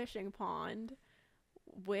local fishing pond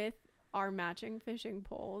with our matching fishing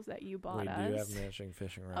poles that you bought us. We do have matching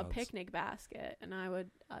fishing rods. A picnic basket, and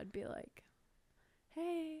I'd be like,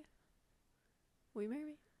 "Hey, will you marry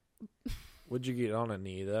me?" Would you get on a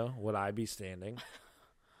knee though? Would I be standing?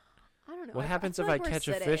 I don't know. What happens if I catch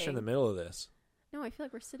a fish in the middle of this? No, I feel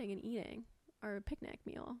like we're sitting and eating our picnic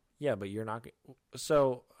meal. Yeah, but you're not.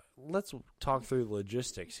 So let's talk through the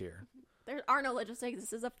logistics here. There are no logistics.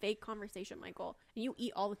 This is a fake conversation, Michael. And you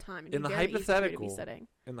eat all the time. And in the hypothetical,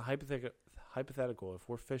 if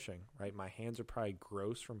we're fishing, right? My hands are probably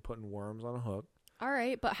gross from putting worms on a hook. All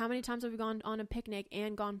right, but how many times have we gone on a picnic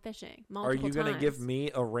and gone fishing? Multiple Are you going to give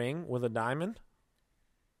me a ring with a diamond?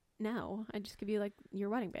 No, I just give you like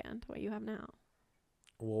your wedding band, what you have now.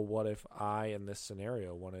 Well, what if I, in this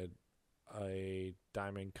scenario, wanted a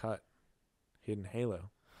diamond cut hidden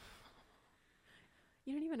halo?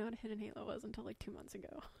 You didn't even know what a hidden halo was until like 2 months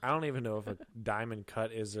ago. I don't even know if a diamond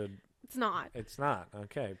cut is a... It's not. It's not.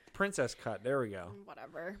 Okay. Princess cut. There we go.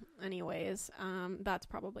 Whatever. Anyways, that's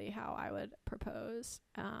probably how I would propose.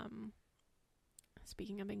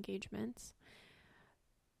 Speaking of engagements.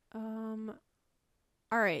 All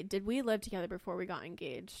right. Did we live together before we got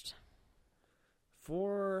engaged?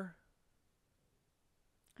 I'm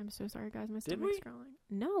so sorry, guys. My stomach's growling.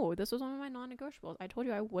 No, this was one of my non-negotiables. I told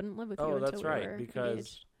you I wouldn't live with you until that's right. we were Because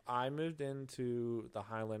engaged. I moved into the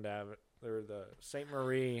Highland Avenue, or the St.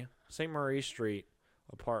 Marie Street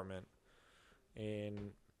apartment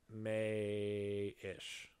in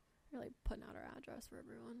May-ish. You're like putting out our address for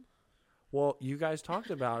everyone. Well, you guys talked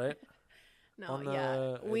about it. The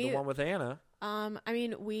one with Anna. I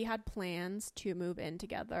mean, we had plans to move in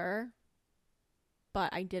together,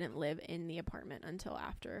 but I didn't live in the apartment until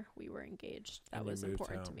after we were engaged. That was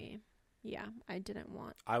important to me. Yeah, I didn't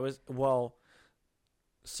want.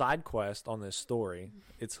 Side quest on this story.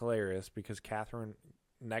 It's hilarious because Catherine,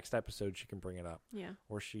 next episode, she can bring it up. Yeah.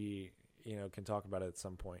 Or she, can talk about it at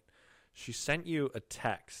some point. She sent you a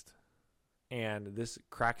text, and this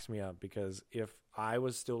cracks me up because if I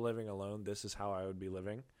was still living alone, this is how I would be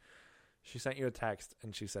living. She sent you a text,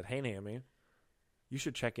 and she said, "Hey, Naomi, you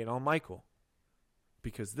should check in on Michael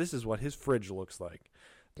because this is what his fridge looks like."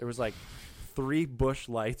 There was like 3 bush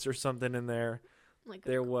lights or something in there. Like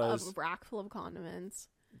there was a rack full of condiments.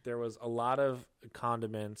 There was a lot of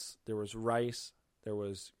condiments. There was rice. There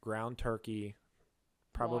was ground turkey,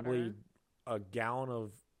 probably a gallon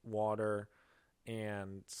of water,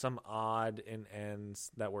 and some odd and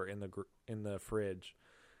ends that were in the fridge.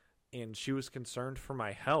 And she was concerned for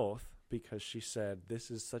my health because she said, "This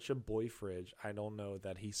is such a boy fridge. I don't know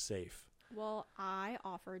that he's safe." Well, I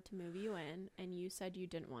offered to move you in, and you said you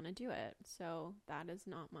didn't want to do it. So that is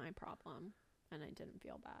not my problem, and I didn't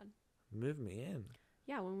feel bad. Move me in?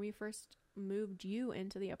 Yeah, when we first moved you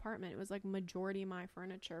into the apartment, it was like majority of my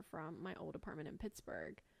furniture from my old apartment in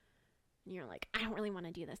Pittsburgh. And you're like, "I don't really want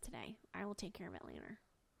to do this today. I will take care of it later."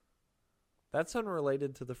 That's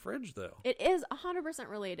unrelated to the fridge, though. It is 100%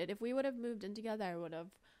 related. If we would have moved in together, I would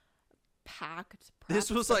have packed.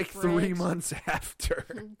 This was like 3 months after.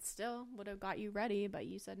 Still would have got you ready, but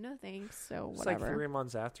you said no thanks. So It's whatever. like 3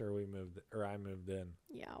 months after we moved, or I moved in.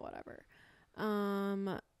 Yeah, whatever.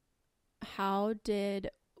 How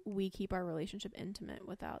did we keep our relationship intimate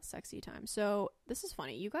without sexy time? So this is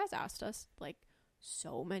funny. You guys asked us like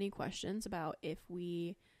so many questions about if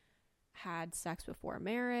we had sex before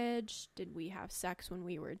marriage. Did we have sex when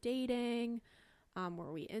we were dating?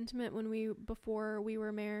 Were we intimate before we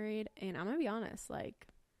were married? And I'm gonna be honest, like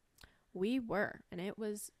we were, and it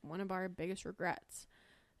was one of our biggest regrets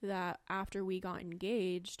that after we got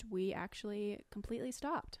engaged, we actually completely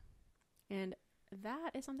stopped. And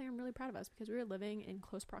that is something I'm really proud of us because we were living in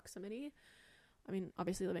close proximity. I mean,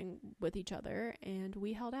 obviously living with each other, and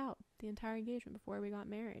we held out the entire engagement before we got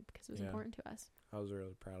married because it was important to us. I was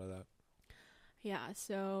really proud of that. Yeah,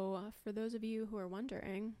 so for those of you who are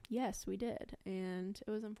wondering, yes, we did. And it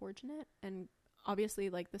was unfortunate. And obviously,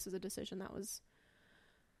 like, this is a decision that was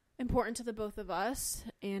important to the both of us.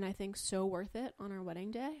 And I think so worth it on our wedding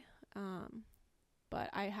day. But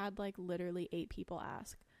I had, like, literally 8 people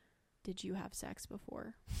ask, "Did you have sex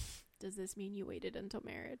before? Does this mean you waited until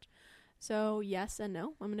marriage?" So, yes and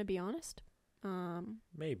no. I'm going to be honest.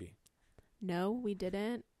 Maybe. No, we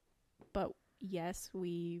didn't. But, yes,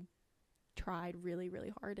 we tried really,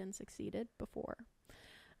 really hard and succeeded before,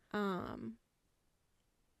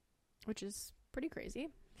 which is pretty crazy.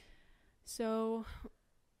 So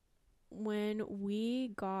when we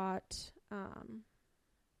got and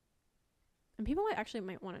people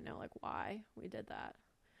might want to know like why we did that,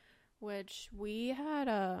 which we had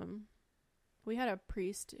a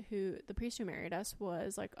priest the priest who married us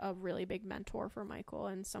was like a really big mentor for Michael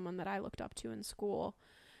and someone that I looked up to in school.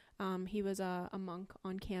 He was a monk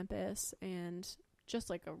on campus and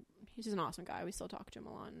just like he's an awesome guy. We still talk to him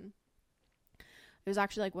a lot. And it was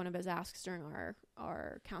actually like one of his asks during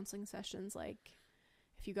our counseling sessions, like,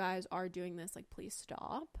 if you guys are doing this, like, please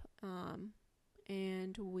stop.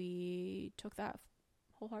 And we took that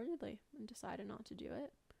wholeheartedly and decided not to do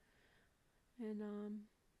it. And,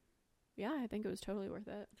 yeah, I think it was totally worth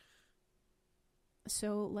it.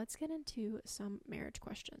 So let's get into some marriage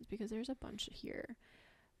questions because there's a bunch here.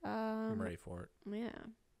 I'm ready for it. Yeah.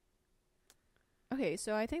 Okay,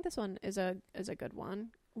 so I think this one is a good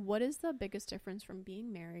one. What is the biggest difference from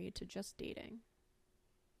being married to just dating?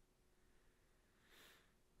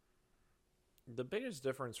 The biggest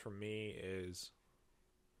difference for me is,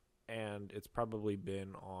 and it's probably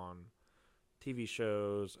been on TV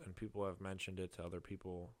shows and people have mentioned it to other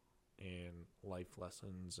people in life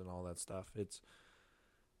lessons and all that stuff.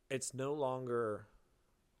 It's no longer,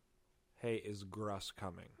 hey, is Gruss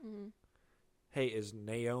coming? Mm-hmm. Hey, is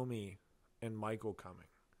Naomi and Michael coming?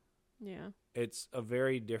 Yeah. It's a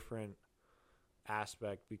very different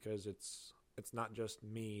aspect because it's not just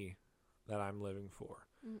me that I'm living for.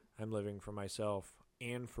 I'm living for myself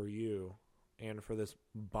and for you and for this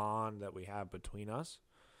bond that we have between us.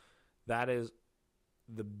 That is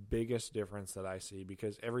the biggest difference that I see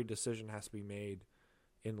because every decision has to be made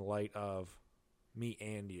in light of me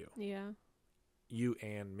and you. Yeah. You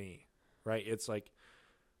and me, right? It's like,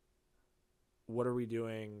 what are we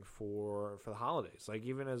doing for the holidays? Like,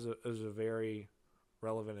 even as a very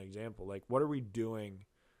relevant example, like, what are we doing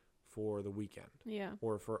for the weekend? Yeah.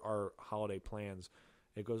 Or for our holiday plans?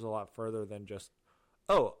 It goes a lot further than just,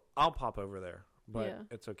 oh, I'll pop over there, but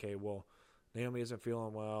it's okay. Well, Naomi isn't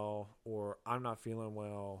feeling well, or I'm not feeling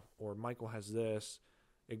well, or Michael has this.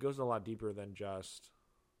 It goes a lot deeper than just,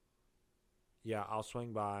 yeah, I'll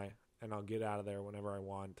swing by and I'll get out of there whenever I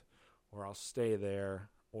want, or I'll stay there,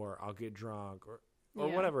 or I'll get drunk, or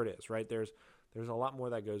whatever it is, right? There's a lot more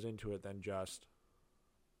that goes into it than just,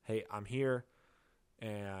 hey, I'm here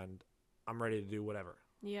and I'm ready to do whatever.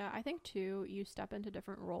 Yeah, I think too, you step into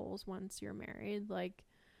different roles once you're married. Like,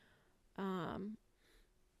 I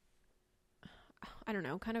don't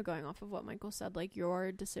know, kind of going off of what Michael said, like,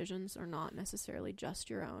 your decisions are not necessarily just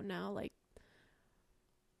your own now. Like,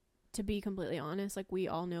 to be completely honest, like, we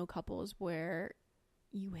all know couples where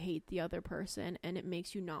you hate the other person and it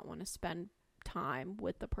makes you not want to spend time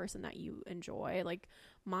with the person that you enjoy. Like,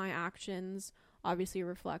 my actions obviously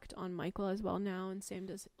reflect on Michael as well now, and same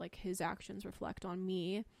does like his actions reflect on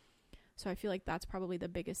me. So I feel like that's probably the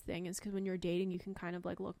biggest thing, is because when you're dating, you can kind of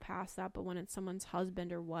like look past that, but when it's someone's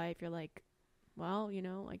husband or wife, you're like, well, you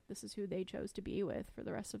know, like, this is who they chose to be with for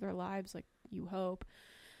the rest of their lives, like, you hope.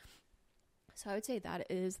 So I would say that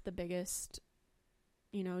is the biggest,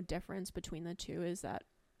 you know, difference between the two, is that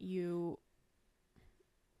you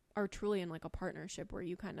are truly in like a partnership where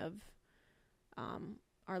you kind of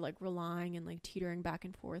are like relying and like teetering back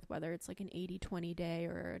and forth, whether it's like an 80-20 day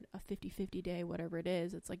or a 50-50 day, whatever it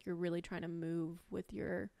is. It's like you're really trying to move with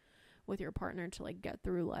your partner to like get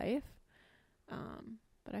through life.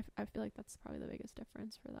 But I feel like that's probably the biggest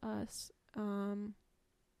difference for us.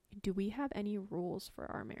 Do we have any rules for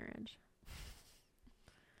our marriage?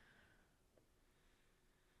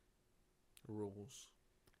 Rules.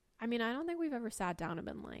 I mean, I don't think we've ever sat down and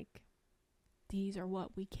been like, these are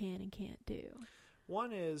what we can and can't do.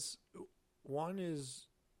 One is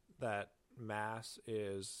that mass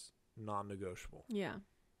is non-negotiable. Yeah.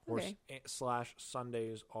 Okay. Or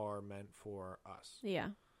Sundays are meant for us. Yeah.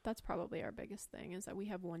 That's probably our biggest thing, is that we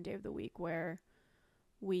have one day of the week where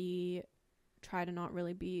we try to not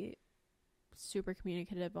really be super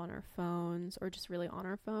communicative on our phones, or just really on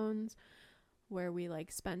our phones, where we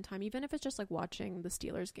like spend time, even if it's just like watching the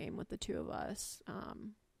Steelers game with the two of us.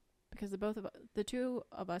 Because the two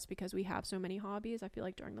of us, because we have so many hobbies, I feel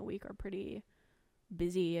like during the week are pretty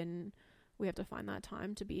busy, and we have to find that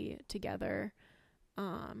time to be together.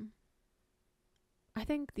 I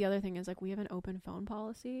think the other thing is like we have an open phone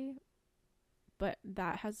policy, but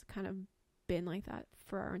that has kind of been like that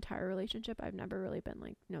for our entire relationship. I've never really been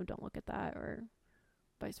like, no, don't look at that, or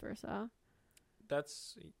vice versa.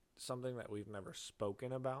 That's something that we've never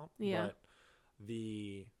spoken about. Yeah. But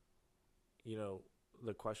the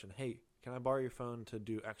question, hey, can I borrow your phone to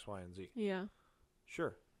do X, Y, and Z? Yeah.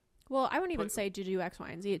 Sure. Well, I wouldn't even say to do X, Y,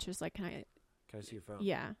 and Z. It's just like, can I see your phone?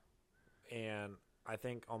 Yeah. And I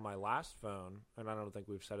think on my last phone, and I don't think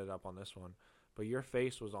we've set it up on this one, but your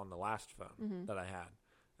face was on the last phone that I had.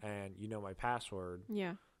 And you know my password.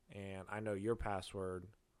 Yeah. And I know your password,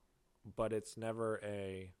 but it's never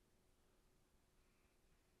a,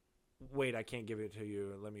 wait, I can't give it to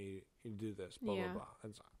you. Let me do this, blah, blah, blah.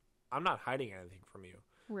 And so I'm not hiding anything from you.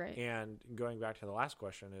 Right. And going back to the last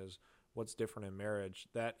question is, what's different in marriage?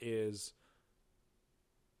 That is,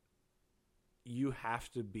 you have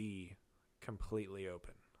to be completely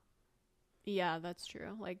open. Yeah, that's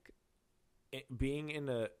true. Like, being in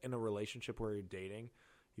a relationship where you're dating,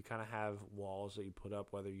 you kind of have walls that you put up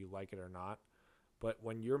whether you like it or not. But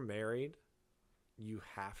when you're married, you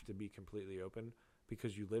have to be completely open,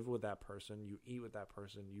 because you live with that person, you eat with that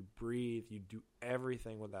person, you breathe, you do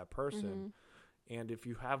everything with that person. And if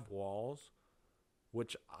you have walls,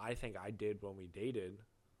 which I think I did when we dated,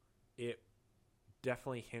 it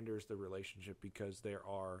definitely hinders the relationship, because there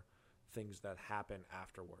are things that happen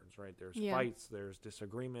afterwards, right? There's fights, there's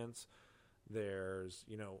disagreements, there's,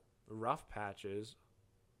 rough patches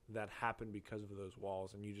that happen because of those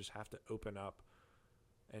walls. And you just have to open up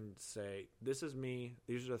and say, this is me.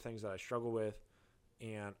 These are the things that I struggle with,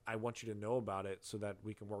 and I want you to know about it so that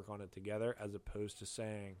we can work on it together, as opposed to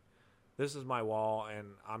saying, this is my wall and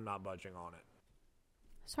I'm not budging on it.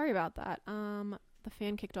 Sorry about that. The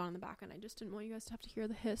fan kicked on in the background. I just didn't want you guys to have to hear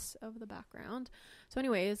the hiss of the background. So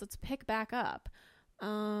anyways, let's pick back up.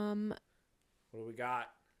 What do we got?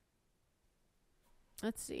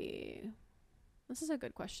 Let's see. This is a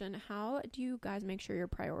good question. How do you guys make sure you're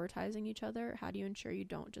prioritizing each other? How do you ensure you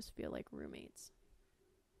don't just feel like roommates?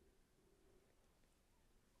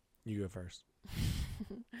 You go first.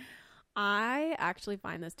 I actually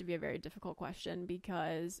find this to be a very difficult question,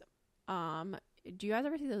 because do you guys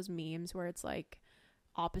ever see those memes where it's like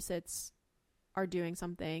opposites are doing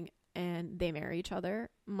something and they marry each other?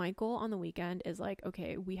 Michael on the weekend is like,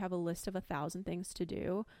 okay, we have a list of 1,000 things to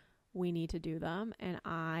do. We need to do them. And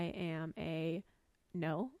I am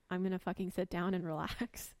no, I'm going to fucking sit down and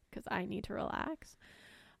relax, because I need to relax.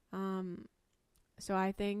 So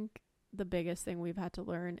I think the biggest thing we've had to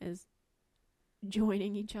learn is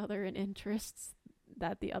joining each other in interests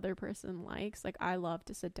that the other person likes. Like, I love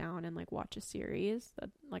to sit down and like watch a series. That,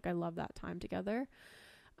 like, I love that time together.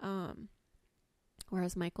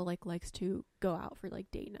 Whereas Michael likes to go out for like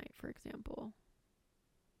date night, for example.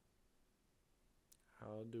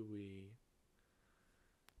 How do we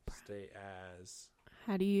stay as...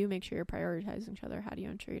 How do you make sure you're prioritizing each other? How do you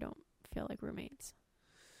ensure you don't feel like roommates?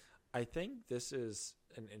 I think this is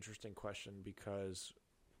an interesting question, because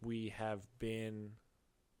we have been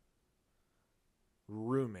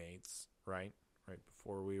roommates, right? Right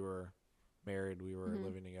before we were married, we were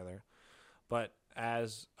living together. But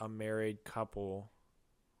as a married couple,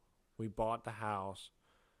 we bought the house.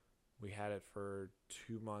 We had it for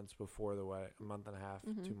 2 months before the wedding, a month and a half,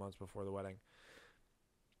 2 months before the wedding.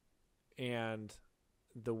 And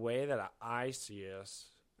the way that I see us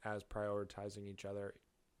as prioritizing each other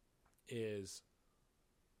is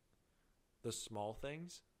the small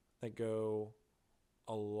things that go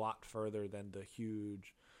a lot further than the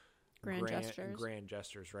huge grand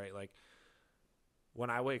gestures, right? Like when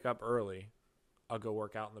I wake up early, I'll go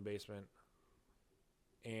work out in the basement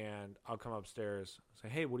and I'll come upstairs and say,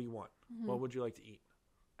 hey, what do you want? What would you like to eat?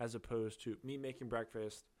 As opposed to me making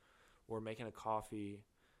breakfast or making a coffee,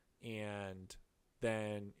 and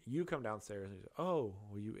then you come downstairs and you say, oh,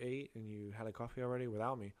 well, you ate and you had a coffee already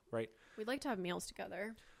without me, right? We'd like to have meals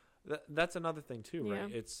together. That's another thing too, right?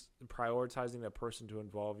 Yeah. It's prioritizing that person to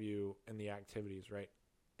involve you in the activities, right?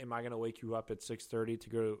 Am I going to wake you up at 6:30 to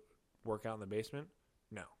go work out in the basement?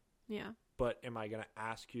 No. Yeah. But am I going to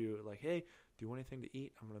ask you, like, hey, do you want anything to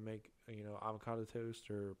eat? I'm going to make, avocado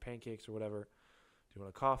toast or pancakes or whatever. Do you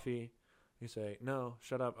want a coffee? You say, no,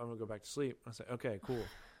 shut up. I'm going to go back to sleep. I say, okay, cool.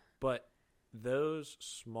 But those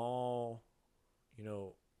small,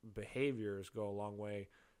 behaviors go a long way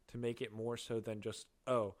to make it more so than just,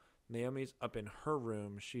 oh, Naomi's up in her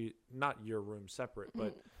room. Not your room separate,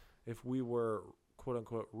 but if we were quote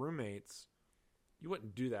unquote roommates, you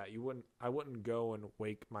wouldn't do that. I wouldn't go and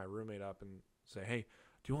wake my roommate up and say, hey,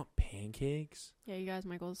 do you want pancakes? Yeah, you guys,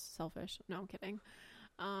 Michael's selfish. No, I'm kidding.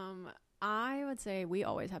 I would say we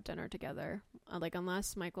always have dinner together. Like,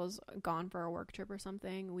 unless Michael's gone for a work trip or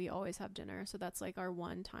something, we always have dinner. So that's like our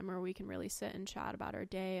one time where we can really sit and chat about our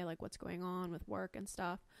day, like what's going on with work and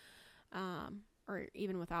stuff. Or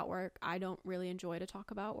even without work. I don't really enjoy to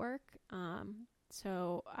talk about work.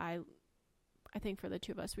 So I think for the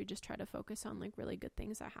two of us, we just try to focus on like really good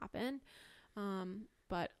things that happen.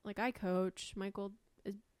 But like I coach, Michael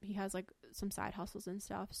he has like some side hustles and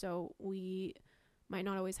stuff. So we might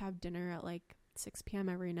not always have dinner at like 6 p.m.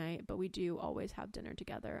 every night, but we do always have dinner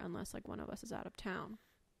together unless like one of us is out of town.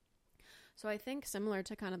 So I think similar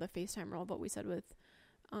to kind of the FaceTime role, what we said with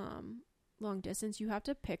long distance, you have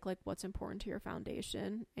to pick like what's important to your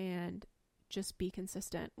foundation and just be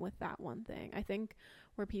consistent with that one thing. I think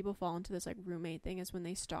where people fall into this like roommate thing is when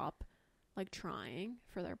they stop like trying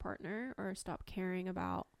for their partner or stop caring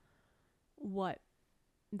about what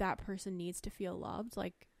that person needs to feel loved.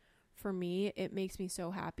 Like for me, it makes me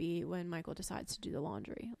so happy when Michael decides to do the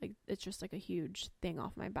laundry. Like it's just like a huge thing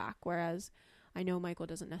off my back. Whereas I know Michael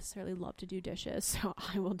doesn't necessarily love to do dishes, so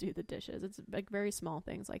I will do the dishes. It's like very small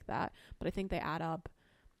things like that, but I think they add up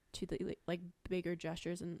to the like bigger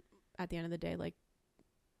gestures, and at the end of the day, like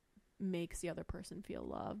makes the other person feel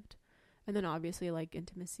loved. And then obviously like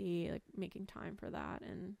intimacy, like making time for that,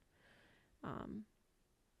 and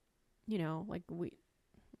like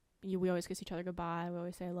we always kiss each other goodbye. We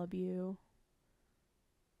always say I love you.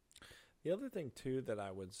 The other thing too that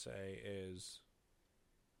I would say is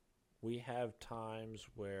we have times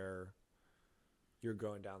where you're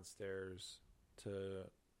going downstairs to,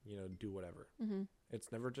 do whatever. Mm-hmm.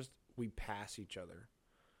 It's never just we pass each other.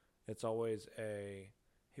 It's always a,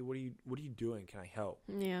 hey, what are you doing? Can I help?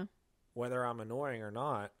 Yeah. Whether I'm annoying or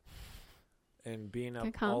not, and being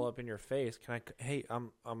all up in your face, hey,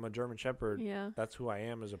 I'm a German Shepherd. Yeah. That's who I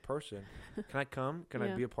am as a person. Can I come? Can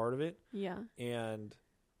I be a part of it? Yeah. And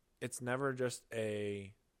it's never just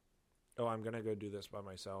I'm going to go do this by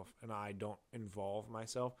myself and I don't involve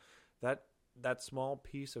myself. That small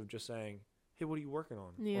piece of just saying, hey, what are you working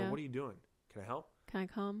on? Yeah. Or what are you doing? Can I help? Can I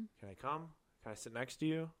come? Can I come? Can I sit next to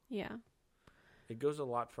you? Yeah. It goes a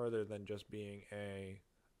lot further than just being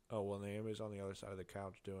Naomi's on the other side of the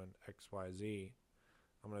couch doing X, Y, Z.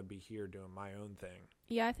 I'm going to be here doing my own thing.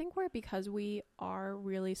 Yeah, I think because we are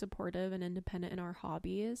really supportive and independent in our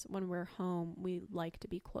hobbies, when we're home, we like to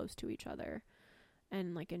be close to each other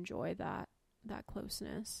and like enjoy that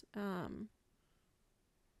closeness. I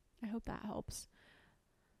hope that helps.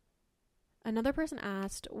 Another person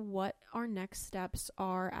asked what our next steps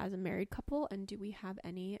are as a married couple, and do we have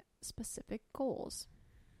any specific goals?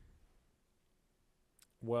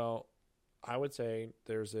 Well, I would say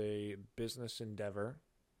there's a business endeavor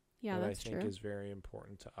that I think is very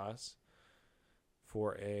important to us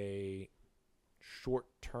for a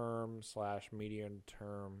short-term /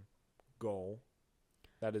 medium-term goal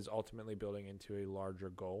that is ultimately building into a larger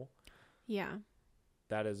goal. Yeah.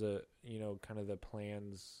 That is kind of the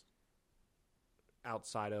plans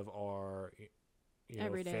outside of our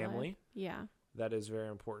everyday family. Life. Yeah. That is very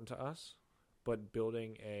important to us. But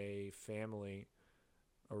building a family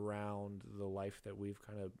around the life that we've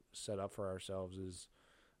kind of set up for ourselves is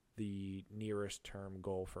the nearest term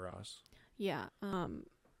goal for us. Yeah.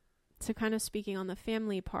 So kind of speaking on the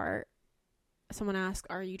family part, someone asked,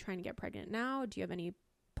 are you trying to get pregnant now? Do you have any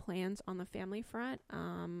plans on the family front?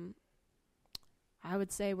 I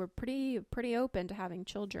would say we're pretty open to having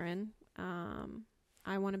children.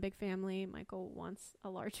 I want a big family. Michael wants a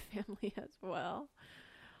large family as well.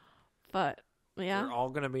 But yeah. They're all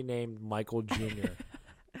going to be named Michael Jr.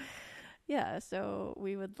 Yeah, so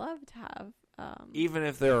we would love to have even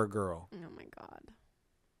if they're a girl. Oh my god.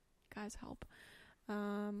 Guys, help.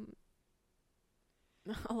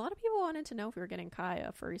 A lot of people wanted to know if we were getting Kai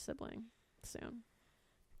a furry sibling soon.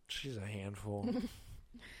 She's a handful.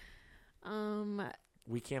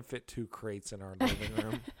 We can't fit 2 crates in our living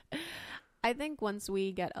room. I think once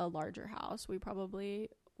we get a larger house, we probably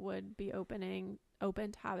would be open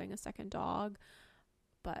to having a second dog.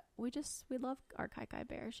 But we love our Kai Kai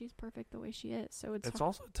bear. She's perfect the way she is. So it's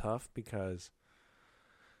also tough because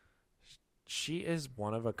she is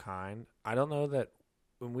one of a kind. I don't know that,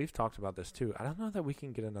 when we've talked about this too, I don't know that we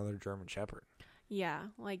can get another German Shepherd. Yeah,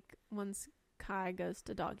 like once Kai goes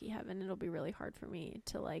to doggy heaven, it'll be really hard for me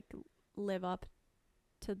to like live up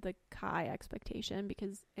to the Kai expectation,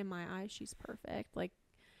 because in my eyes she's perfect. Like,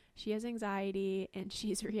 she has anxiety and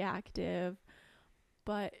she's reactive,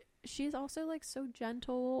 but she's also like so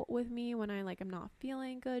gentle with me when I like am not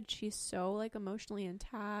feeling good. She's so like emotionally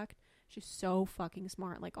intact. She's so fucking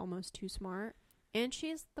smart, like almost too smart. And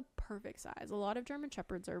she's the perfect size. A lot of German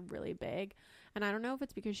Shepherds are really big, and I don't know if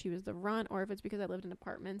it's because she was the runt or if it's because I lived in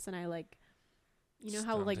apartments and I like, you know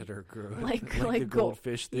how like her growth. like the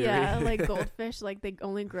goldfish theory. Yeah, like goldfish, like they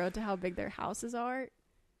only grow to how big their houses are.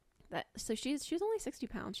 So she's only 60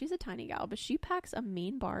 pounds. She's a tiny gal, but she packs a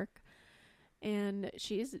mean bark, and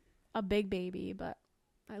she's a big baby, but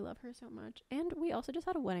I love her so much. And we also just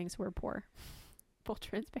had a wedding, so we're poor. Full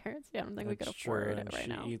transparency. I don't think we could afford it right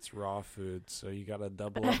now. She eats raw food, so you gotta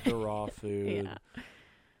double up the raw food. Yeah.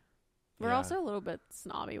 We're also a little bit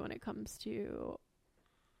snobby when it comes to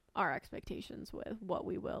our expectations with what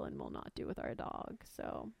we will and will not do with our dog.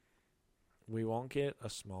 So we won't get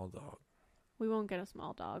a small dog. We won't get a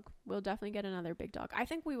small dog. We'll definitely get another big dog. I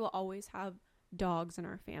think we will always have dogs in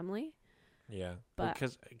our family. Yeah,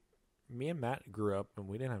 because me and Matt grew up and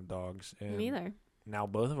we didn't have dogs. And me either. Now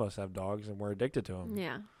both of us have dogs and we're addicted to them.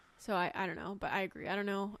 Yeah. So I don't know, but I agree. I don't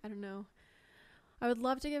know. I would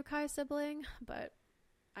love to give Kai a sibling, but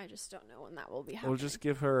I just don't know when that will be happening. We'll just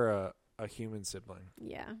give her a human sibling.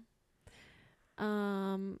 Yeah.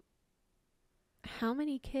 How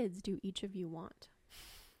many kids do each of you want?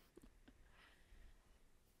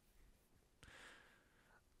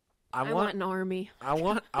 I want an army. I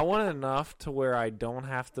want enough to where I don't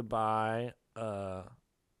have to buy a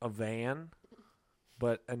van,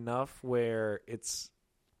 but enough where it's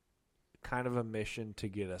kind of a mission to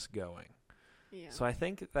get us going. Yeah. So I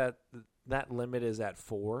think that limit is at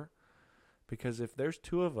 4, because if there's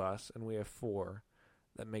 2 of us and we have 4,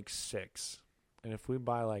 that makes 6. And if we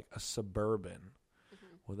buy like a Suburban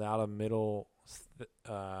without a middle,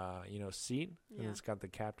 seat, and it's got the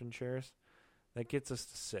captain chairs, that gets us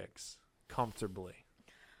to 6 comfortably.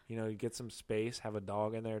 You get some space, have a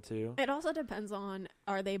dog in there too. It also depends on,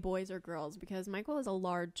 are they boys or girls? Because Michael is a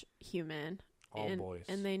large human. All boys.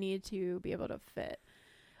 And they need to be able to fit.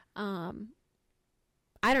 I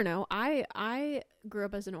don't know. I grew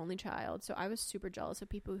up as an only child, so I was super jealous of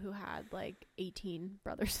people who had like 18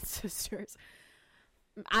 brothers and sisters.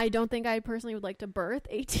 I don't think I personally would like to birth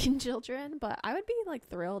 18 children, but I would be like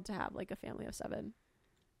thrilled to have like a family of 7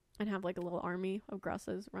 and have like a little army of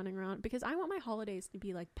Gruses running around, because I want my holidays to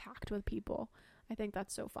be like packed with people. I think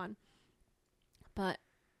that's so fun. But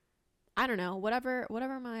I don't know, whatever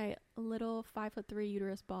my little 5'3"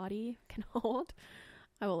 uterus body can hold,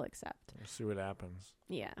 I will accept. We'll see what happens.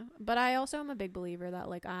 Yeah. But I also am a big believer that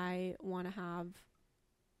like I want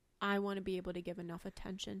to be able to give enough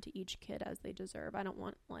attention to each kid as they deserve. I don't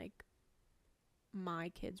want like my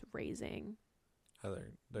kids raising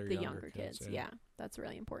the younger kids. Yeah, that's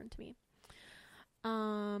really important to me.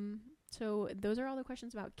 So those are all the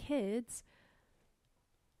questions about kids.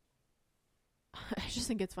 I just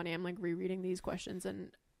think it's funny. I'm like rereading these questions,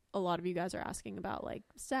 and a lot of you guys are asking about like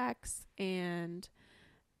sex and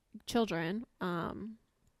children.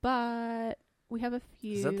 But we have a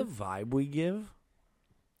few. Is that the vibe we give?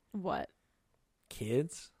 What?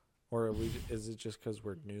 Kids? Or is it just because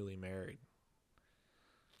we're newly married?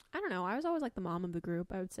 I don't know. I was always like the mom of the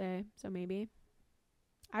group, I would say. So maybe.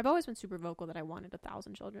 I've always been super vocal that I wanted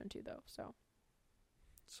 1,000 children too, though. So.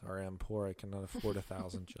 Sorry, I'm poor. I cannot afford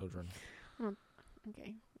 1,000 children.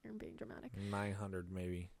 Okay, you're being dramatic. 900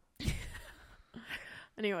 maybe.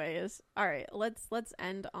 Anyways, all right. Let's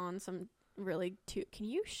end on some really Can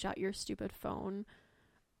you shut your stupid phone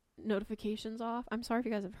notifications off? I'm sorry if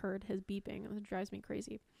you guys have heard his beeping. It drives me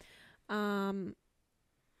crazy. All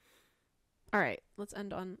right. Let's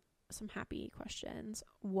end on some happy questions.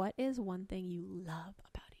 What is one thing you love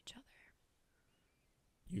about each other?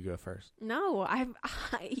 You go first. No,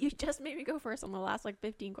 you just made me go first on the last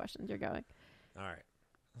 15 questions you're going. All right.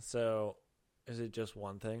 So, is it just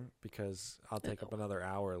one thing? Because I'll take up another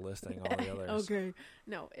hour listing all the others. Okay.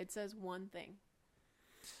 No, it says one thing.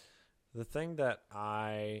 One thing that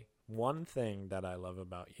I love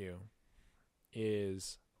about you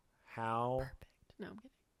is how Perfect. No, I'm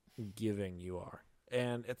kidding. Giving you are.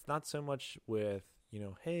 And it's not so much with,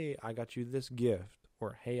 hey, I got you this gift,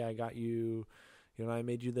 or hey, I got you, I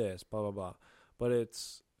made you this, blah, blah, blah. But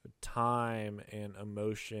it's time and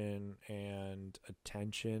emotion and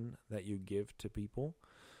attention that you give to people.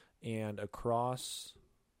 And across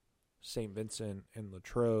St. Vincent and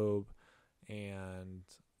Latrobe and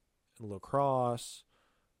La Crosse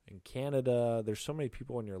and Canada, there's so many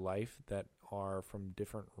people in your life that are from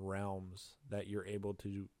different realms that you're able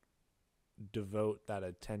to devote that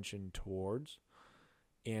attention towards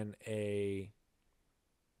in a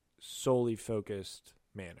solely focused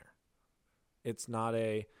manner. It's not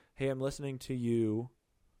hey, I'm listening to you,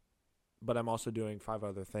 but I'm also doing 5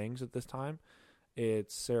 other things at this time.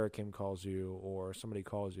 It's Sarah Kim calls you, or somebody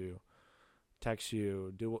calls you, texts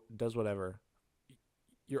you, does whatever.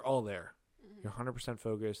 You're all there. Mm-hmm. You're 100%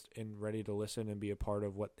 focused and ready to listen and be a part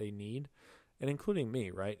of what they need, and including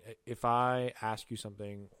me, right? If I ask you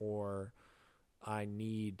something or I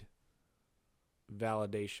need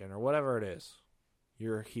validation or whatever it is,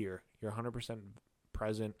 you're here. You're 100%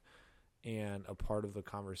 present and a part of the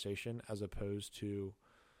conversation, as opposed to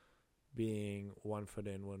being 1 foot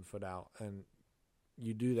in, 1 foot out. And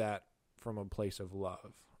you do that from a place of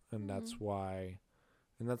love. And that's why,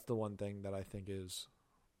 and that's the one thing that I think is,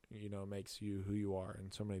 makes you who you are.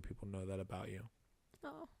 And so many people know that about you.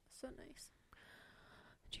 Oh, so nice.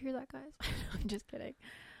 Did you hear that, guys? I'm just kidding.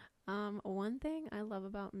 One thing I love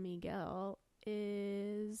about Miguel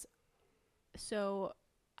is, so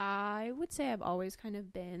I would say I've always kind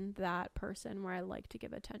of been that person where I like to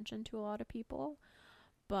give attention to a lot of people,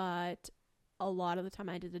 but a lot of the time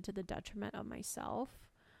I did it to the detriment of myself,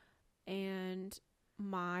 and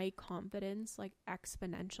my confidence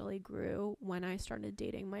exponentially grew when I started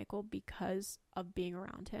dating Michael because of being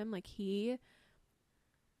around him. He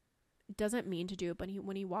doesn't mean to do it, but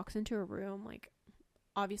when he walks into a room,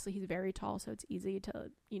 obviously he's very tall, so it's easy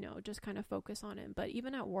to, just kind of focus on him. But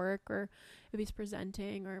even at work, or if he's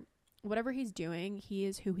presenting or whatever he's doing, he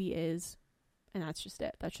is who he is. And that's just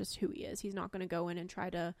it. That's just who he is. He's not going to go in and try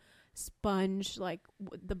to sponge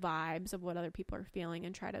the vibes of what other people are feeling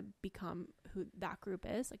and try to become who that group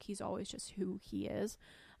is. He's always just who he is.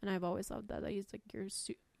 And I've always loved that. He's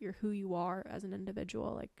you're who you are as an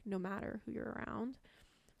individual, no matter who you're around.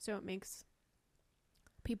 So it makes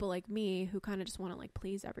people like me, who kind of just want to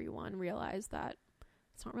please everyone, realize that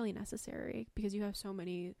it's not really necessary, because you have so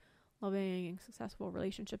many loving and successful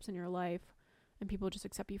relationships in your life, and people just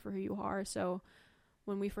accept you for who you are. So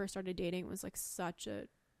when we first started dating, it was such a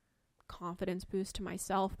confidence boost to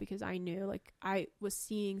myself, because I knew I was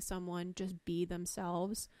seeing someone just be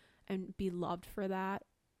themselves and be loved for that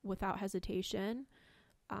without hesitation.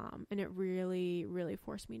 And it really, really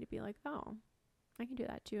forced me to be oh, I can do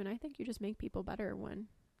that too. And I think you just make people better when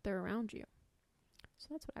they're around you. So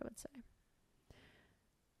that's what I would say.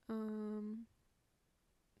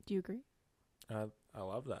 Do you agree? I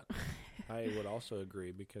love that. I would also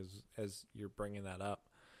agree, because as you're bringing that up,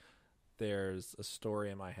 there's a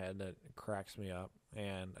story in my head that cracks me up.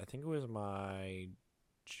 And I think it was my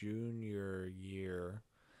junior year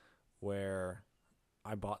where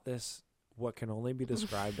I bought this, what can only be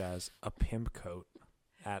described as a pimp coat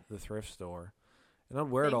at the thrift store. And I'd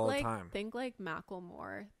wear it all the time. Think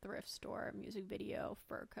Macklemore thrift store music video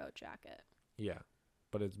fur coat jacket. Yeah.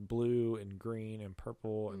 But it's blue and green and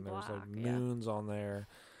purple, and black, there's moons on there.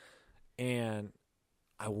 And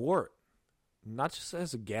I wore it. Not just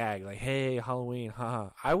as a gag, hey, Halloween, haha.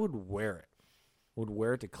 I would wear it. Would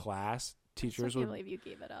wear it to class. Teachers would. I can't believe you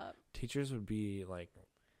gave it up. Teachers would be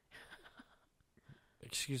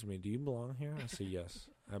excuse me, do you belong here? I say, yes,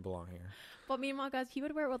 I belong here. But meanwhile, guys, he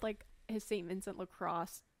would wear it with his St. Vincent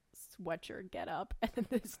lacrosse sweatshirt get up and then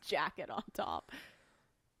this jacket on top.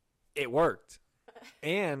 It worked.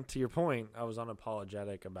 And to your point, I was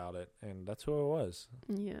unapologetic about it, and that's who I was.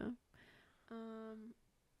 Yeah.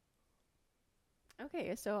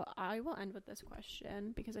 Okay, so I will end with this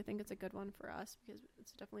question because I think it's a good one for us because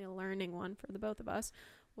it's definitely a learning one for the both of us.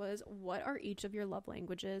 Was what are each of your love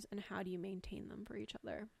languages and how do you maintain them for each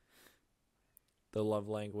other? The love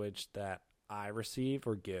language that I receive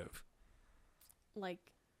or give?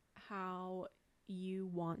 Like how you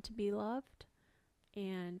want to be loved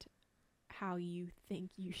and how you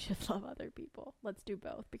think you should love other people. Let's do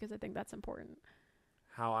both because I think that's important.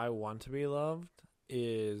 How I want to be loved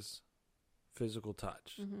is physical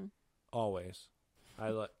touch. Mm-hmm. Always.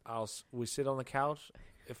 We sit on the couch.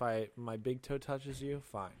 If my big toe touches you,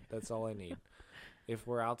 fine. That's all I need. If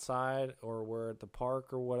we're outside or we're at the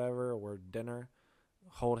park or whatever, or we're at dinner,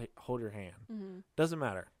 hold your hand. Mm-hmm. Doesn't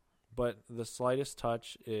matter. But the slightest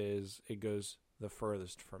touch it goes the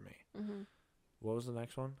furthest for me. Mm-hmm. What was the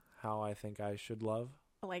next one? How I think I should love?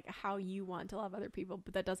 Like how you want to love other people,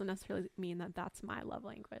 but that doesn't necessarily mean that that's my love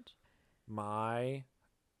language. My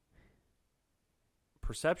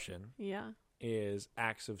perception is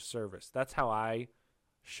acts of service. That's how I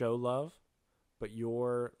show love, but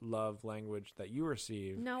your love language that you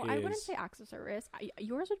receive I wouldn't say acts of service.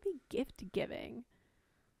 Yours would be gift giving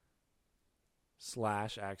 /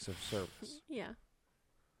 acts of service. Yeah.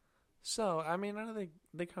 So, I mean, I don't think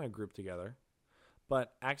they kind of group together,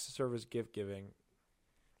 but acts of service, gift giving,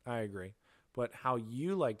 I agree. But how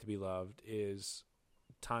you like to be loved is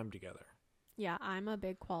time together. Yeah, I'm a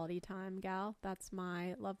big quality time gal. That's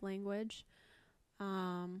my love language.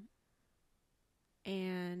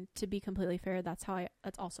 And to be completely fair, that's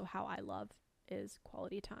also how I love is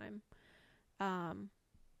quality time.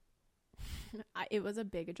 It was a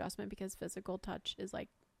big adjustment because physical touch is like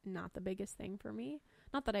not the biggest thing for me.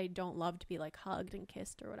 Not that I don't love to be like hugged and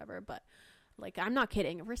kissed or whatever, but like I'm not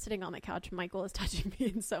kidding. If we're sitting on the couch, Michael is touching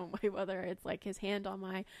me in some way, whether it's like his hand on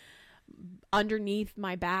my underneath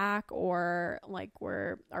my back or like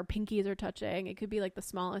where our pinkies are touching. It could be like the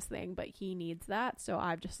smallest thing, but he needs that, so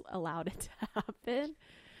I've just allowed it to happen.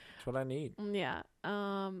 That's what I need. Yeah.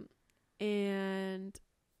 And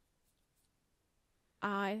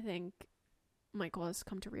I think Michael has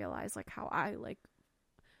come to realize like how I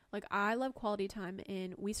I love quality time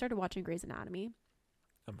we started watching Grey's Anatomy.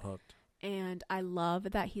 I'm hooked. And I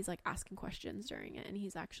love that he's like asking questions during it and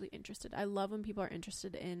he's actually interested. I love when people are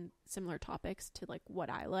interested in similar topics to like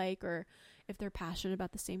what I like, or if they're passionate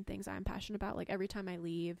about the same things I'm passionate about. Like every time I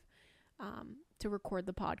leave to record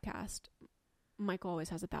the podcast, Michael always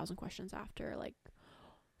has 1,000 questions after, like,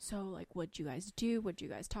 so like what'd you guys do? What'd you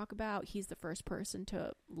guys talk about? He's the first person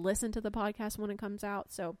to listen to the podcast when it comes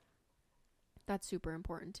out. So that's super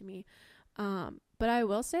important to me. But I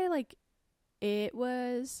will say like it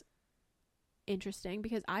was interesting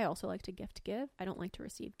because I also like to give. I don't like to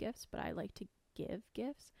receive gifts, but I like to give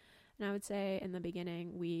gifts. And I would say in the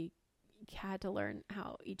beginning we had to learn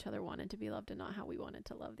how each other wanted to be loved and not how we wanted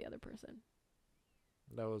to love the other person.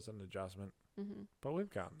 That was an adjustment. Mm-hmm. But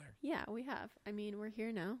we've gotten there. Yeah, we have. I mean, we're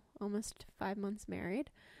here now, almost 5 months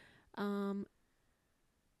married. Anything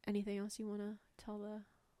else you want to tell the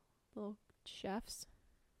little chefs?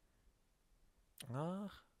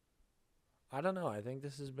 I don't know. I think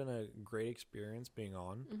this has been a great experience being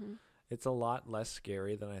on. Mm-hmm. It's a lot less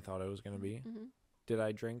scary than I thought it was going to be. Mm-hmm. Did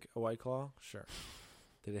I drink a White Claw? Sure.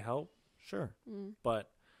 Did it help? Sure. Mm.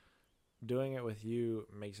 But doing it with you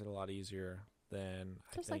makes it a lot easier than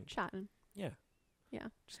just I think. Like chatting. Yeah. Yeah.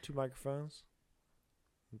 Just 2 microphones.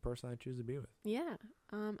 The person I choose to be with. Yeah.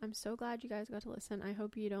 I'm so glad you guys got to listen. I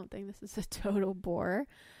hope you don't think this is a total bore.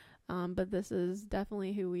 But this is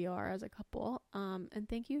definitely who we are as a couple. And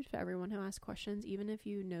thank you to everyone who asked questions, even if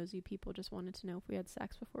you nosy people just wanted to know if we had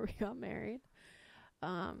sex before we got married.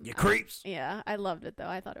 You creeps! Yeah, I loved it though.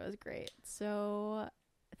 I thought it was great. So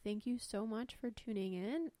thank you so much for tuning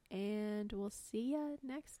in, and we'll see you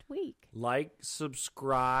next week. Like,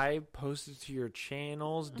 subscribe, post it to your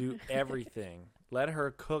channels, do everything. Let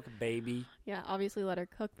her cook, baby. Yeah, obviously let her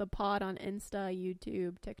cook. The pod on Insta,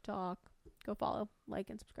 YouTube, TikTok. Go follow, like,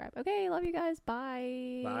 and subscribe. Okay, love you guys.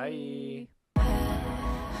 Bye. Bye.